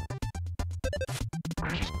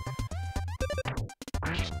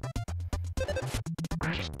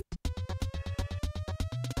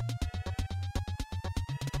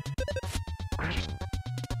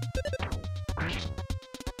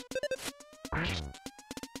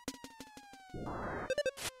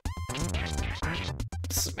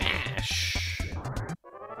 Smash!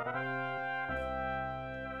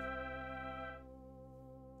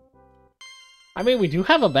 I mean, we do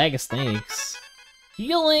have a bag of snakes.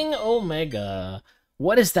 Healing Omega.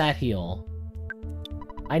 What is that heal?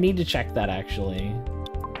 I need to check that, actually.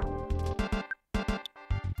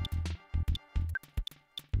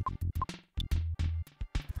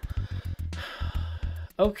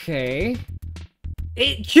 Okay.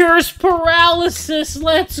 It cures paralysis!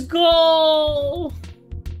 Let's go!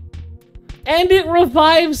 And it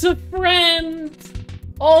revives a friend!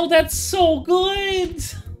 Oh, that's so good!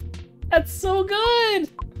 That's so good!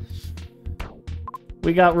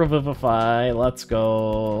 We got Revivify, let's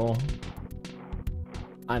go.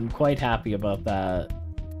 I'm quite happy about that.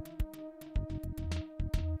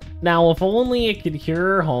 Now, if only it could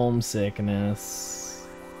cure homesickness.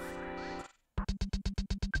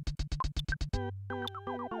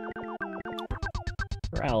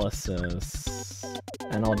 Paralysis.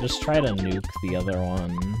 And I'll just try to nuke the other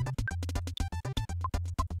one.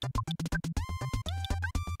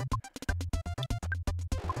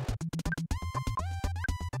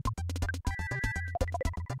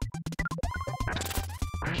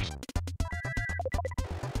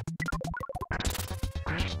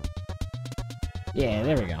 Yeah,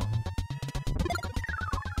 there we go.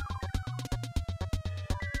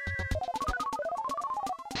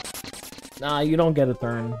 Nah, you don't get a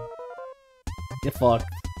turn. Get fucked.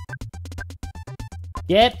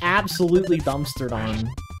 Get absolutely dumpstered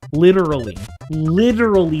on. Literally.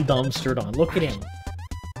 Literally dumpstered on. Look at him.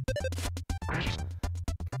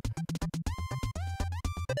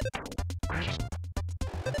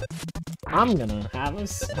 I'm gonna have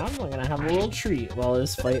a little treat while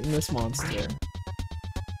he's fighting this monster.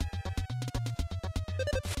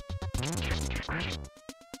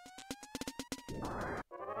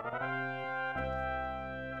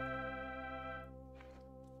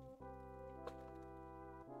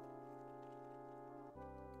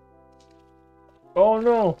 Oh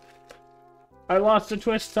no! I lost the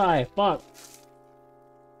twist tie. Fuck.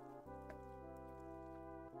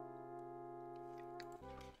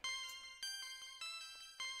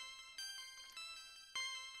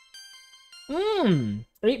 Mmm!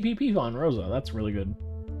 8 PP on Rosa. That's really good.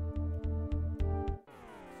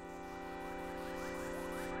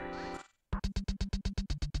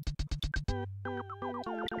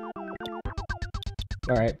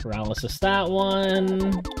 Alright, paralysis that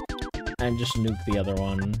one. And just nuke the other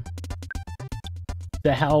one.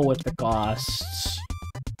 To hell with the costs.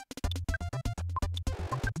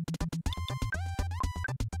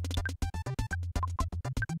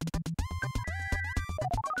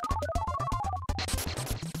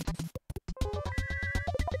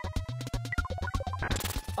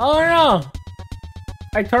 Oh no!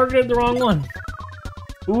 I targeted the wrong one.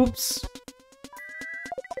 Oops.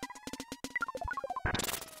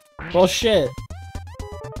 Well, shit.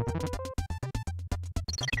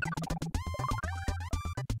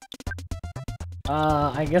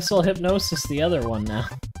 I guess I'll hypnosis the other one now.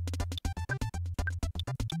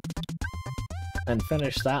 And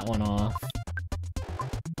finish that one off.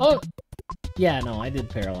 Oh! Yeah, no, I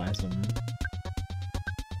did paralyze him.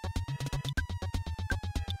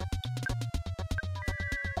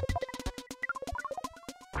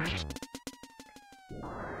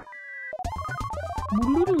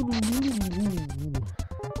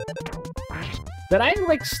 Did I,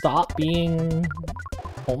 like, stop being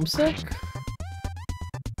homesick?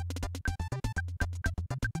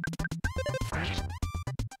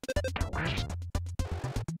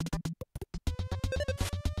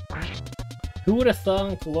 Who would have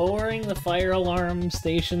thunk lowering the fire alarm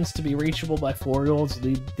stations to be reachable by 4 golds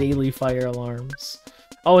lead daily fire alarms?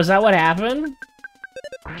 Oh, is that what happened?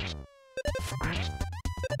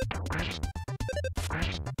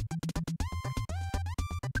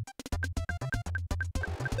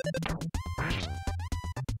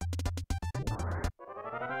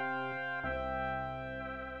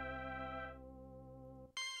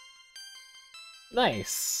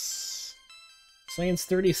 Nice. Slane's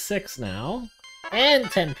 36 now.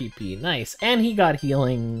 And 10 PP. Nice. And he got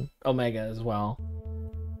healing Omega as well.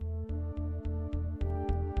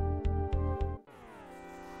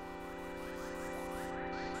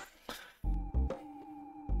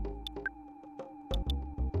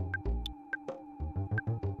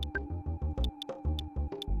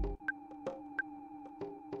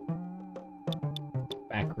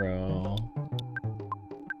 Back row.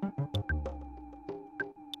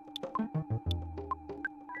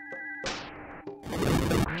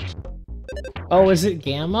 Oh, is it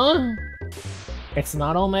Gamma? It's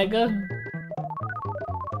not Omega?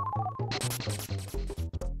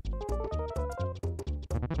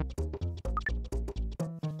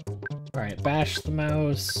 Alright, bash the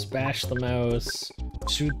mouse,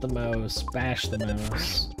 shoot the mouse, bash the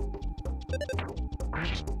mouse.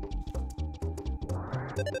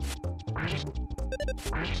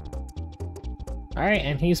 Alright,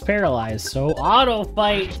 and he's paralyzed, so auto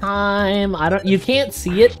fight time! You can't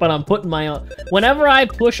see it, but I'm putting my... Whenever I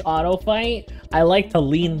push auto fight, I like to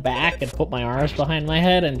lean back and put my arms behind my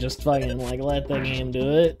head and just fucking, like, let the game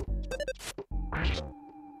do it.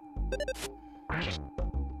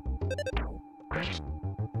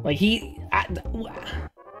 Like,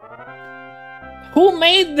 who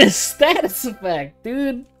made this status effect,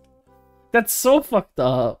 dude? That's so fucked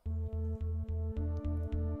up.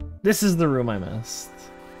 This is the room I missed.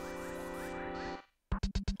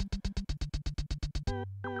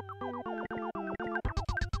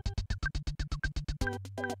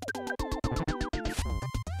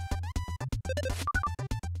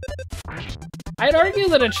 I'd argue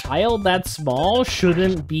that a child that small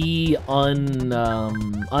shouldn't be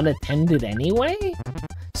unattended anyway,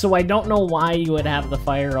 so I don't know why you would have the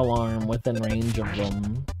fire alarm within range of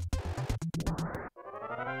them.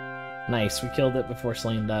 Nice, we killed it before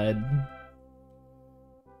Slane died.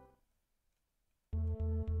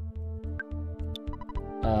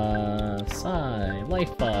 Psy,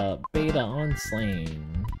 life up, beta on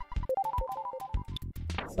Slane.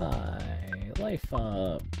 Psy, life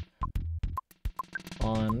up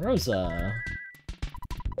on Rosa.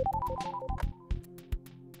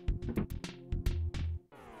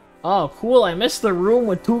 Oh, cool, I missed the room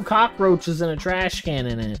with 2 cockroaches and a trash can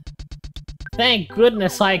in it. Thank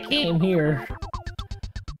goodness I came here.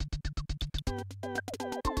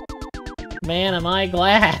 Man, am I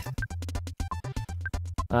glad.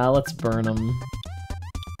 Let's burn them.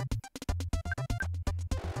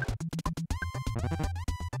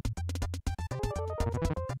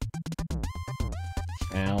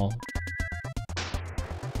 Ow.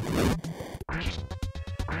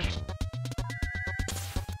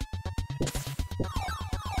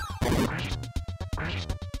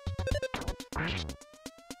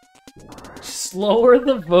 Lower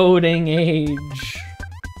the voting age.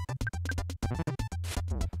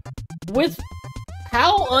 With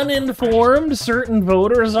how uninformed certain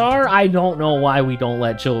voters are, I don't know why we don't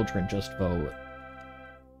let children just vote.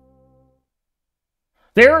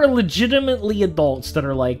 There are legitimately adults that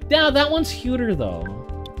are like, yeah, that one's cuter though.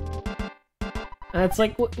 And it's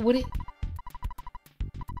like, what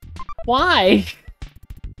why?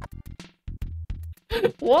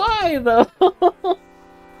 Why though?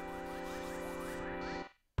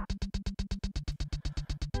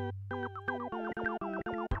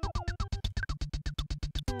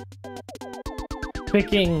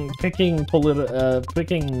 Picking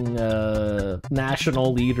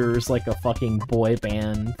national leaders like a fucking boy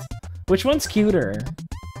band. Which one's cuter?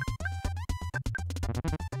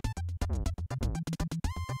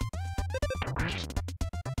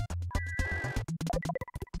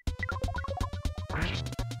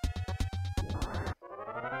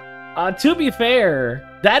 To be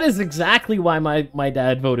fair, that is exactly why my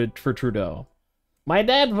dad voted for Trudeau. My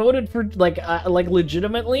dad voted for, like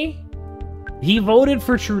legitimately, he voted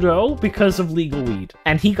for Trudeau because of legal weed.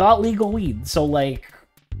 And he got legal weed, so, like...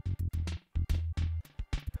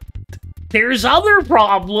 There's other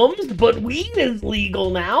problems, but weed is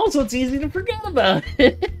legal now, so it's easy to forget about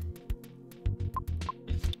it.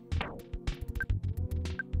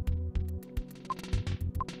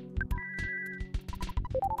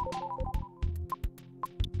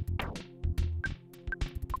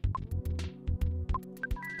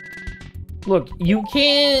 Look, you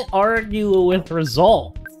can't argue with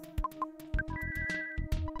results.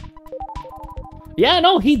 Yeah,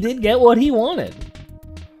 no, he did get what he wanted.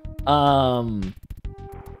 I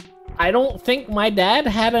don't think my dad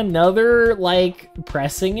had another, like,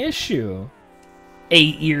 pressing issue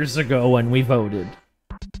 8 years ago when we voted.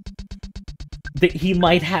 That he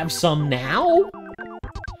might have some now,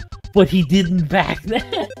 but he didn't back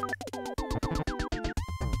then.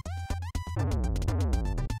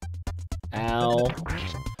 Ow.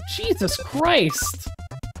 Jesus Christ!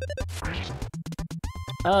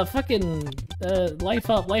 Fucking, life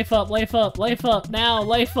up, life up, life up, life up, now,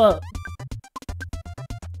 life up!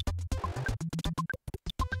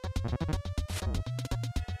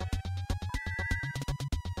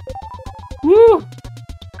 Woo!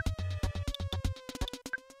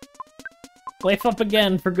 Life up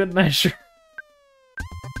again, for good measure.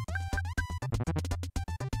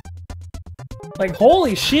 Like,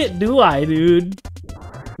 holy shit, do I, dude?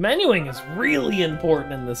 Menuing is really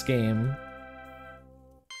important in this game.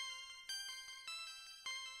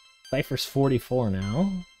 Cypher's 44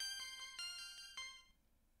 now.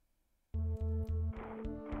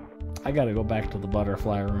 I gotta go back to the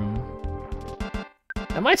butterfly room.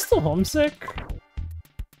 Am I still homesick?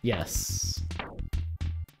 Yes.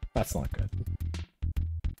 That's not good.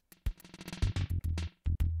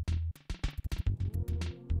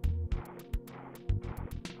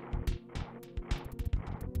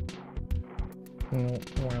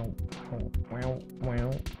 Well.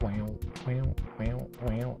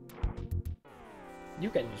 You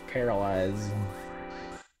can just paralyze.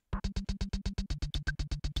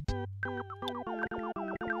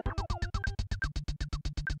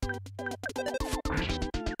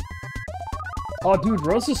 Oh, dude,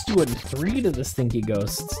 Rosa's doing 3 to the stinky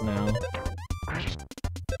ghosts now.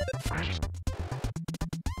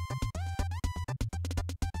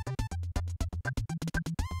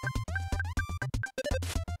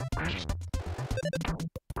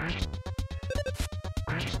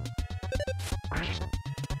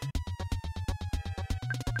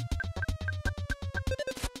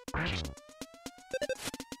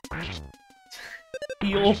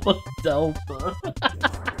 Alpha Delta.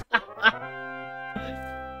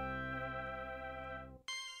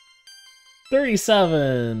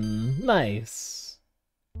 $37. Nice.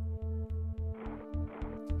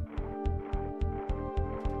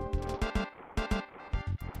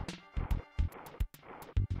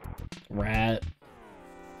 Rat.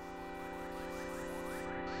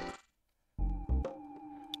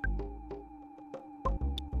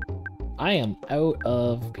 I am out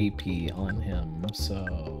of PP on him,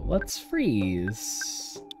 so let's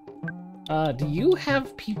freeze. Do you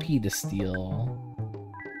have PP to steal?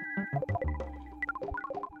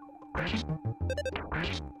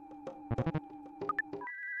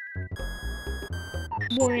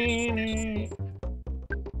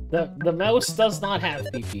 The mouse does not have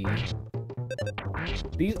PP.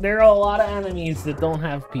 There are a lot of enemies that don't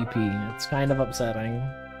have PP. It's kind of upsetting.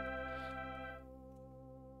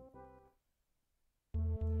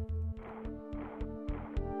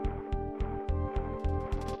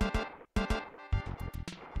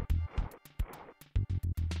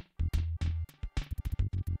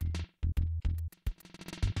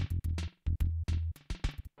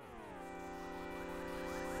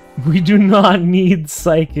 We do not need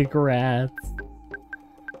psychic rats.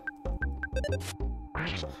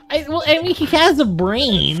 Well, I mean, he has a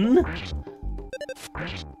brain.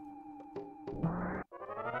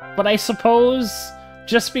 But I suppose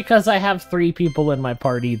just because I have 3 people in my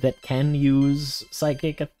party that can use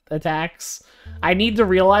psychic attacks, I need to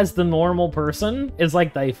realize the normal person is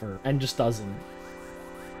like Difer and just doesn't.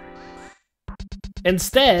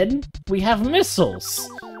 Instead, we have missiles.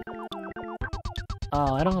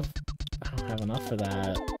 Oh, I don't have enough for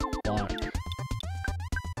that block.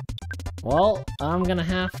 Well, I'm gonna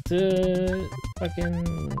have to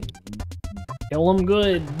fucking kill him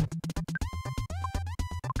good.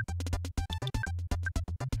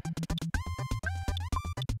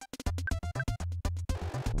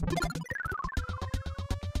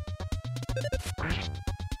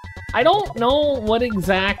 I don't know what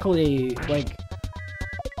exactly, like...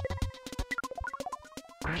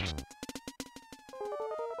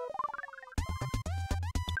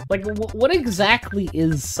 Like, what exactly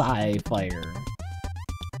is Psy-Fire?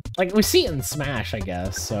 Like, we see it in Smash, I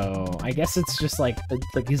guess, so... I guess it's just like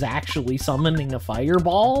he's actually summoning a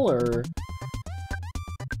fireball, or...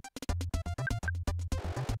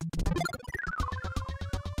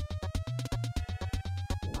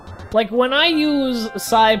 Like, when I use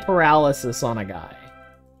Psy Paralysis on a guy,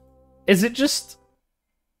 is it just...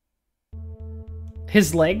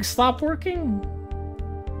 his legs stop working?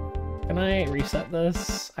 Can I reset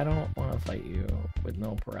this? I don't want to fight you with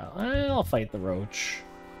no paralysis. I'll fight the roach.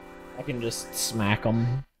 I can just smack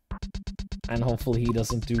him. And hopefully he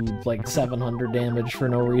doesn't do, like, 700 damage for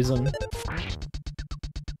no reason.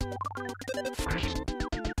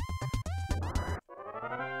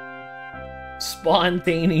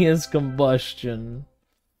 Spontaneous combustion.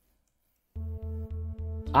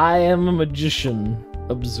 I am a magician.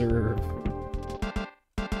 Observe.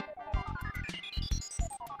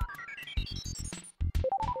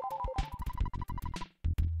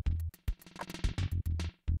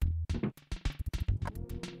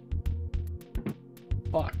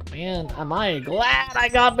 Fuck, man, am I glad I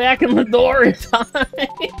got back in the door in time.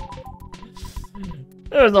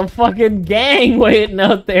 There's a fucking gang waiting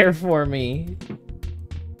out there for me.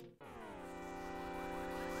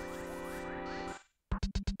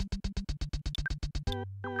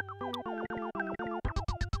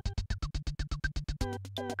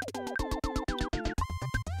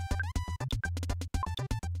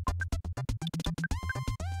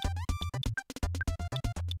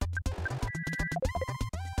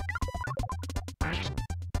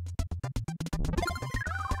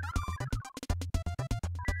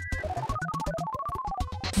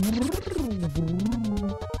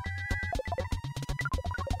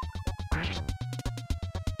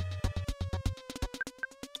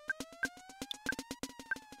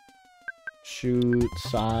 Shoot,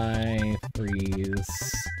 Psy,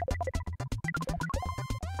 freeze.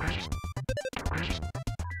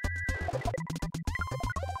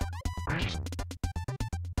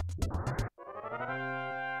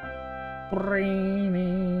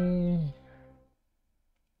 Brainy.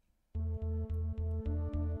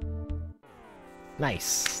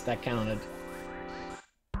 Nice, that counted.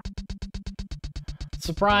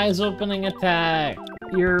 Surprise opening attack!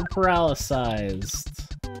 You're paralyzed.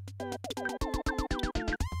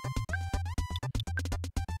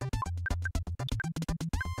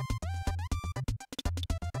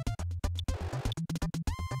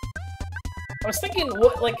 I was thinking,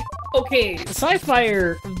 what, like, okay,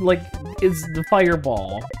 Sci-Fire, like, is the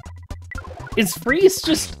fireball. Is freeze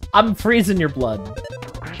just, I'm freezing your blood?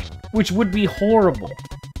 Which would be horrible.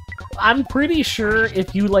 I'm pretty sure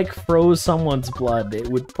if you, like, froze someone's blood, it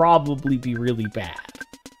would probably be really bad.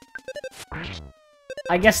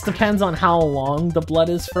 I guess depends on how long the blood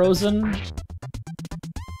is frozen.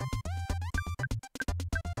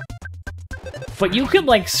 But you could,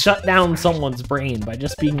 like, shut down someone's brain by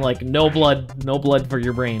just being like, no blood for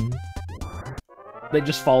your brain. They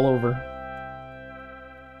just fall over.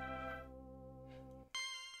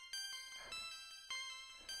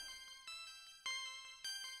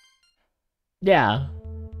 Yeah.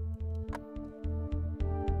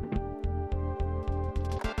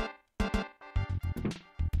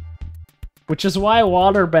 Which is why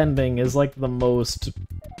waterbending is, like, the most...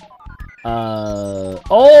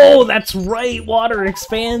 Oh, that's right! Water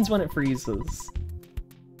expands when it freezes.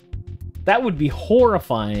 That would be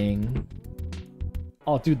horrifying.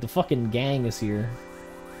 Oh, dude, the fucking gang is here.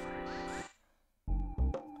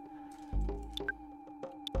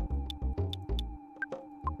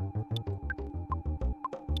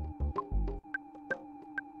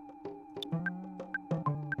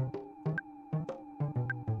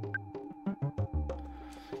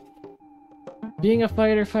 Being a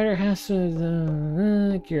fighter has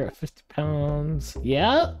to gear at 50 pounds.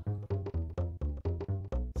 Yeah?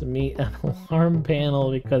 To meet an alarm panel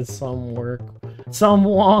because some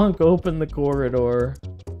wonk opened the corridor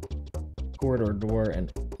door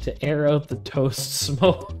and to air out the toast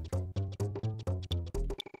smoke.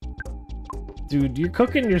 Dude, you're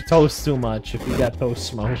cooking your toast too much if you got toast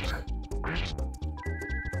smoke.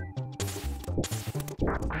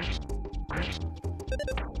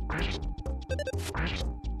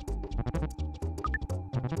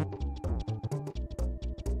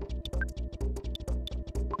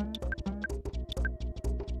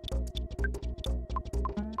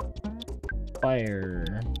 Fire.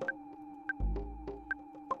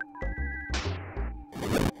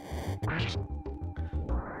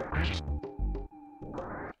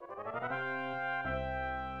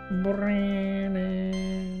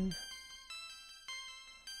 Brandon.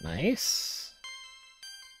 Nice.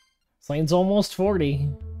 This lane's almost 40.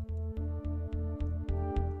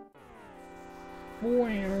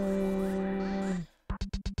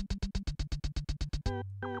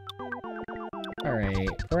 Alright,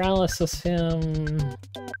 paralysis him,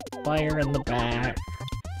 fire in the back,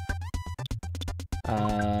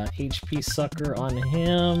 HP sucker on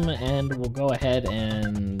him, and we'll go ahead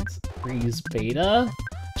and freeze beta,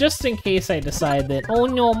 just in case I decide that, oh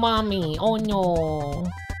no, mommy, oh no.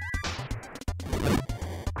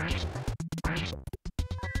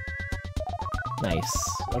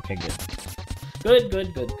 Nice, okay, good. Good.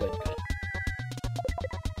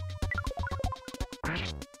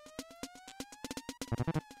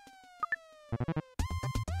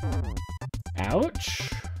 Ouch.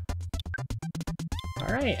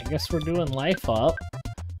 Alright, I guess we're doing life up.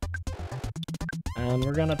 And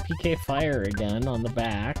we're gonna PK fire again on the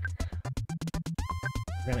back.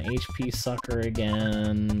 We're gonna HP sucker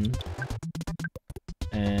again.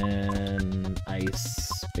 And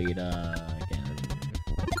ice beta again.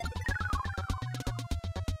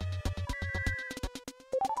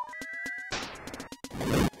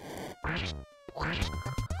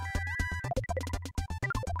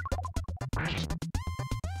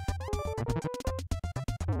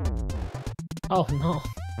 Oh no.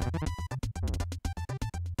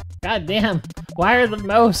 God damn. Why are the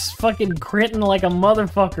mouse fucking critting like a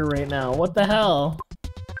motherfucker right now? What the hell?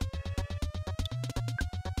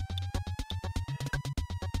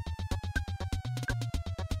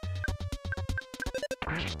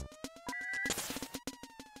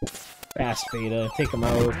 Fast beta, take him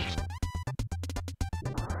out.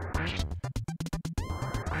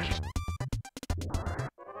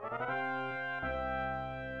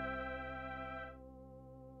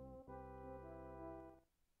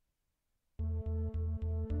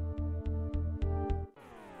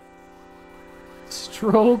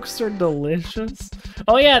 Strokes are delicious.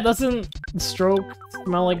 Oh yeah, doesn't stroke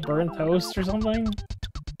smell like burnt toast or something?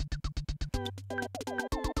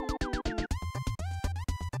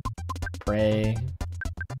 pray.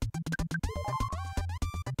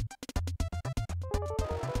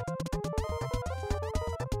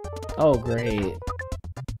 Oh, great.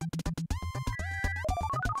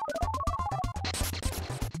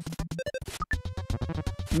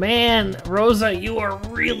 Man, Rosa, you are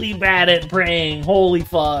really bad at praying. Holy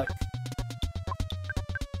fuck.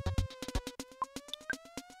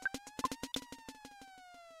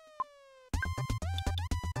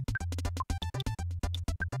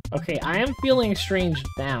 Okay, I am feeling strange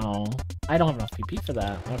now. I don't have enough PP for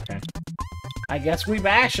that. Okay. I guess we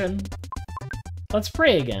bashin'. Let's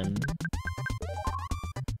pray again.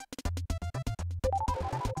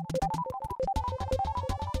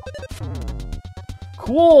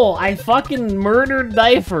 Cool! I fucking murdered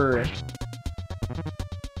Difer.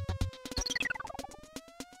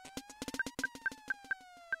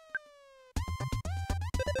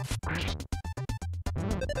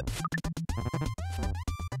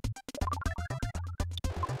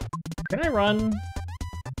 Can I run?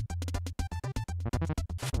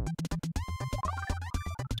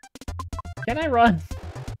 Can I run?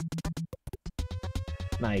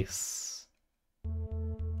 Nice.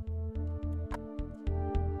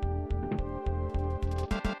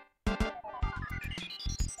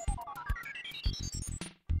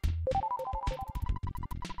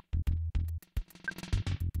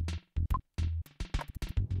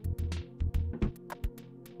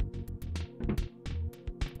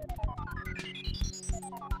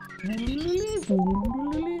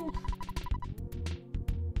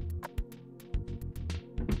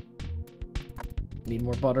 Need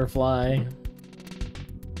more butterfly.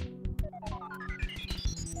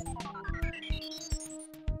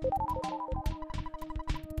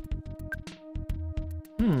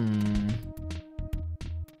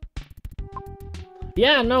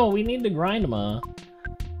 Yeah, no, we need to grind them up.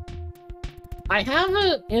 I have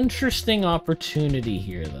an interesting opportunity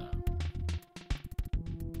here, though.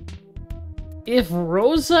 If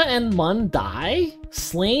Rosa and Mun die,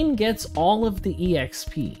 Slain gets all of the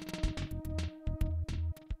EXP.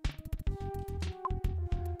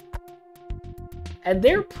 And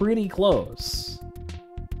they're pretty close.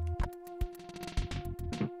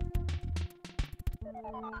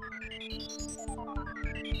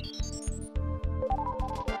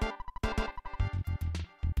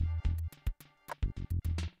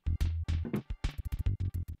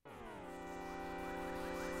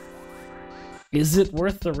 Is it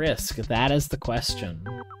worth the risk? That is the question.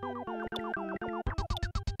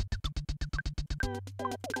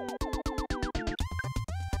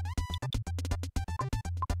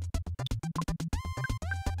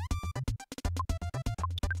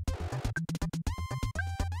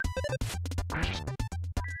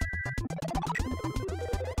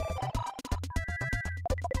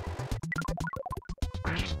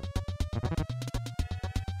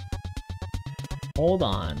 Hold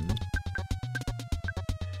on.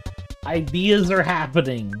 Ideas are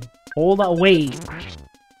happening. Hold on, wait.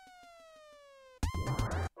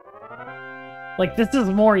 Like, this is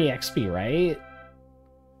more EXP, right?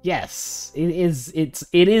 Yes,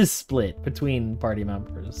 it is split between party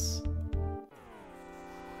members.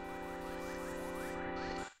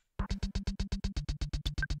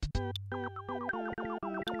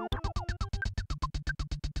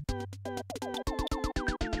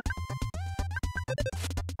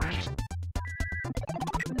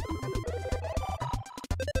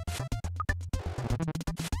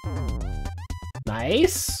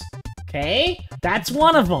 Nice. Okay, that's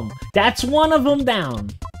one of them. That's one of them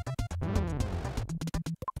down.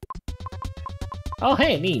 Oh,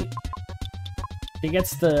 hey, neat. He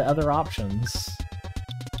gets the other options.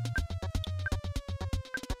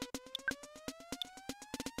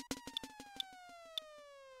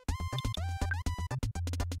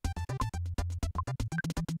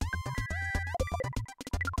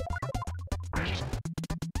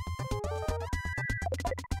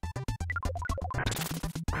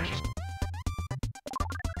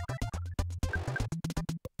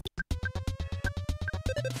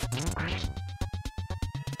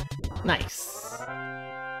 Nice.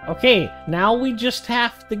 Okay, now we just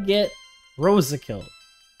have to get Rosa killed.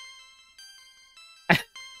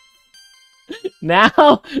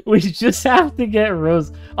 Now we just have to get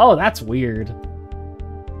Rosa. Oh, that's weird.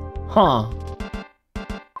 Huh.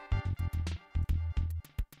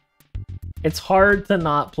 It's hard to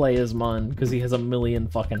not play as Mun because he has a million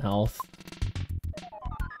fucking health.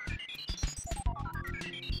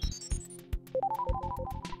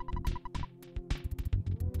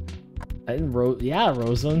 And yeah,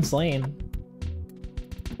 Rosa and Slain.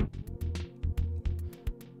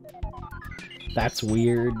 That's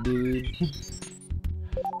weird, dude.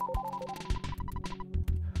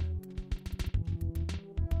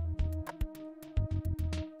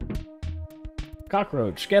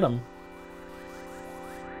 Cockroach, get him.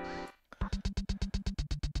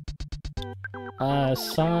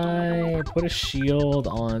 Sai, put a shield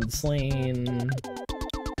on Slain.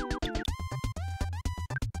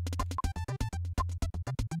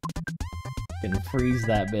 Can freeze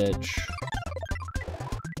that bitch.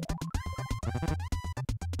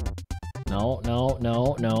 No, no,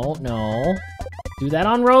 no, no, no. Do that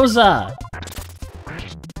on Rosa!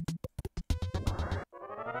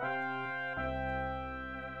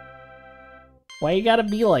 Why you gotta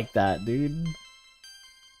be like that, dude?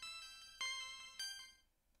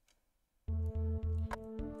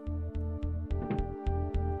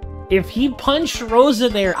 If he punched Rosa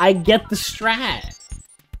there, I get the strat.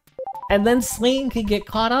 And then Slain could get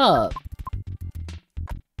caught up.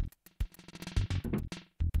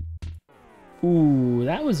 Ooh,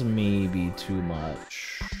 that was maybe too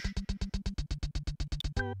much.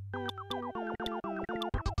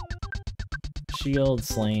 Shield,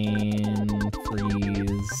 Slain,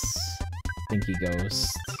 freeze, Thinky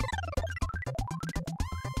Ghost.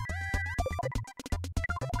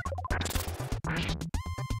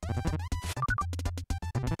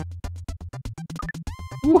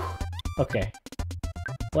 Whew. Okay.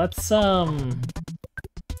 Let's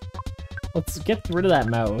get rid of that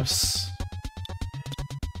mouse.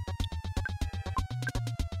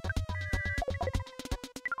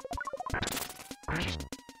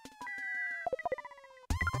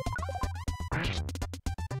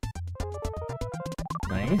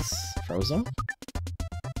 Nice. Frozen.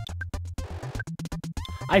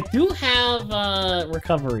 I do have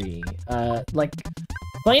recovery. Like,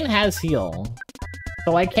 Blaine has heal.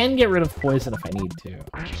 So I can get rid of poison if I need to.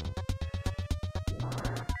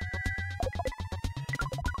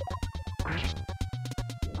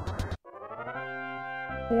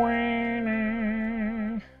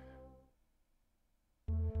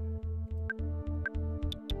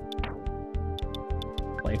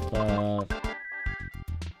 Life up.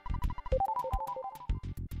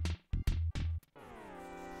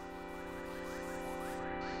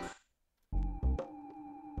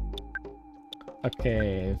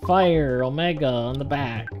 Okay, fire, Omega on the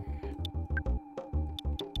back.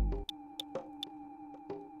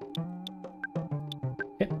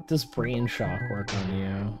 Does brain shock work on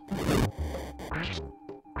you?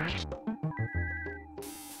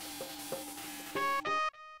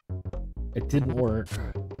 It didn't work.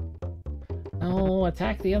 No,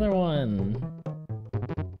 attack the other one.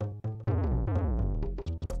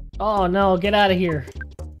 Oh no, get out of here.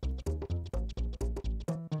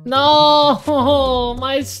 No,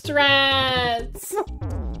 my strats!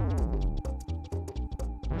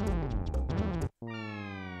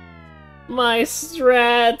 My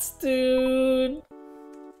strats, dude!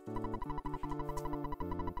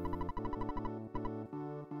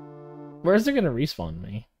 Where's it gonna respawn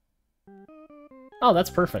me? Oh, that's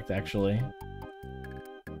perfect, actually.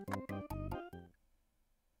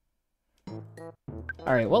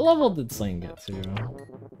 Alright, what level did Slain get to?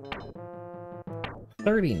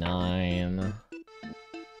 39.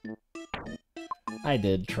 I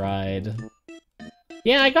did tried.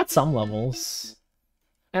 Yeah, I got some levels.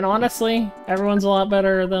 And honestly, everyone's a lot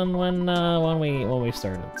better than when we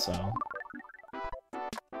started, so.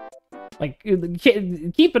 Like,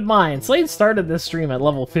 keep in mind, Slade started this stream at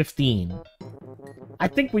level 15. I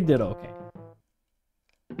think we did okay.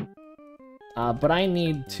 But I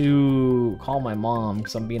need to call my mom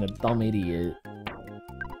because I'm being a dumb idiot.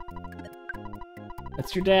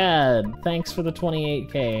 It's your dad. Thanks for the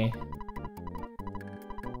 28K.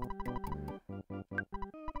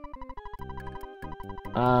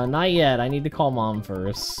 Not yet. I need to call mom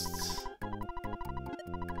first.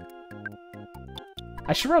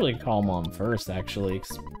 I should probably call mom first, actually,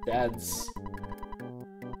 because dad's...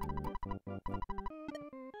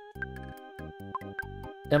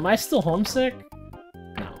 Am I still homesick?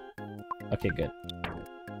 No. Okay, good.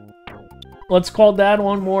 Let's call Dad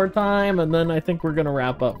one more time, and then I think we're gonna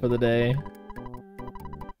wrap up for the day.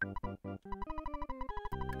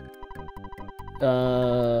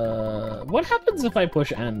 What happens if I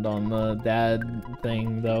push end on the dad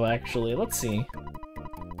thing, though, actually? Let's see.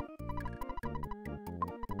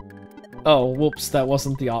 Oh, whoops, that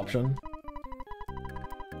wasn't the option.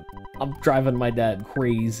 I'm driving my dad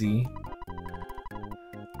crazy.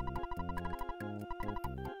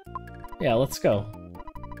 Yeah, let's go.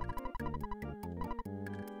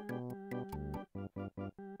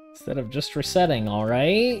 Instead of just resetting,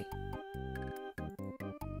 alright?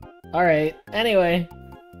 Alright, anyway.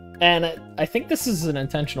 And I think this is an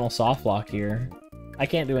intentional soft lock here. I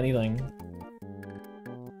can't do anything.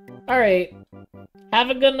 Alright.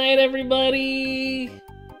 Have a good night, everybody!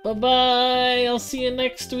 Bye-bye! I'll see you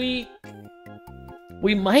next week!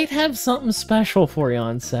 We might have something special for you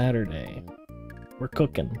on Saturday. We're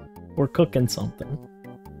cooking. We're cooking something.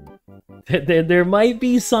 There might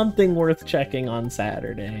be something worth checking on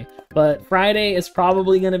Saturday. But Friday is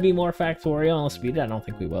probably going to be more Factorial unless we I don't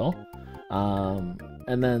think we will.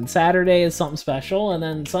 And then Saturday is something special. And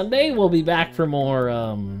then Sunday we'll be back for more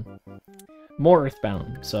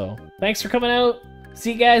Earthbound. So thanks for coming out.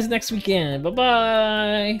 See you guys next weekend.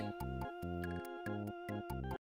 Bye-bye!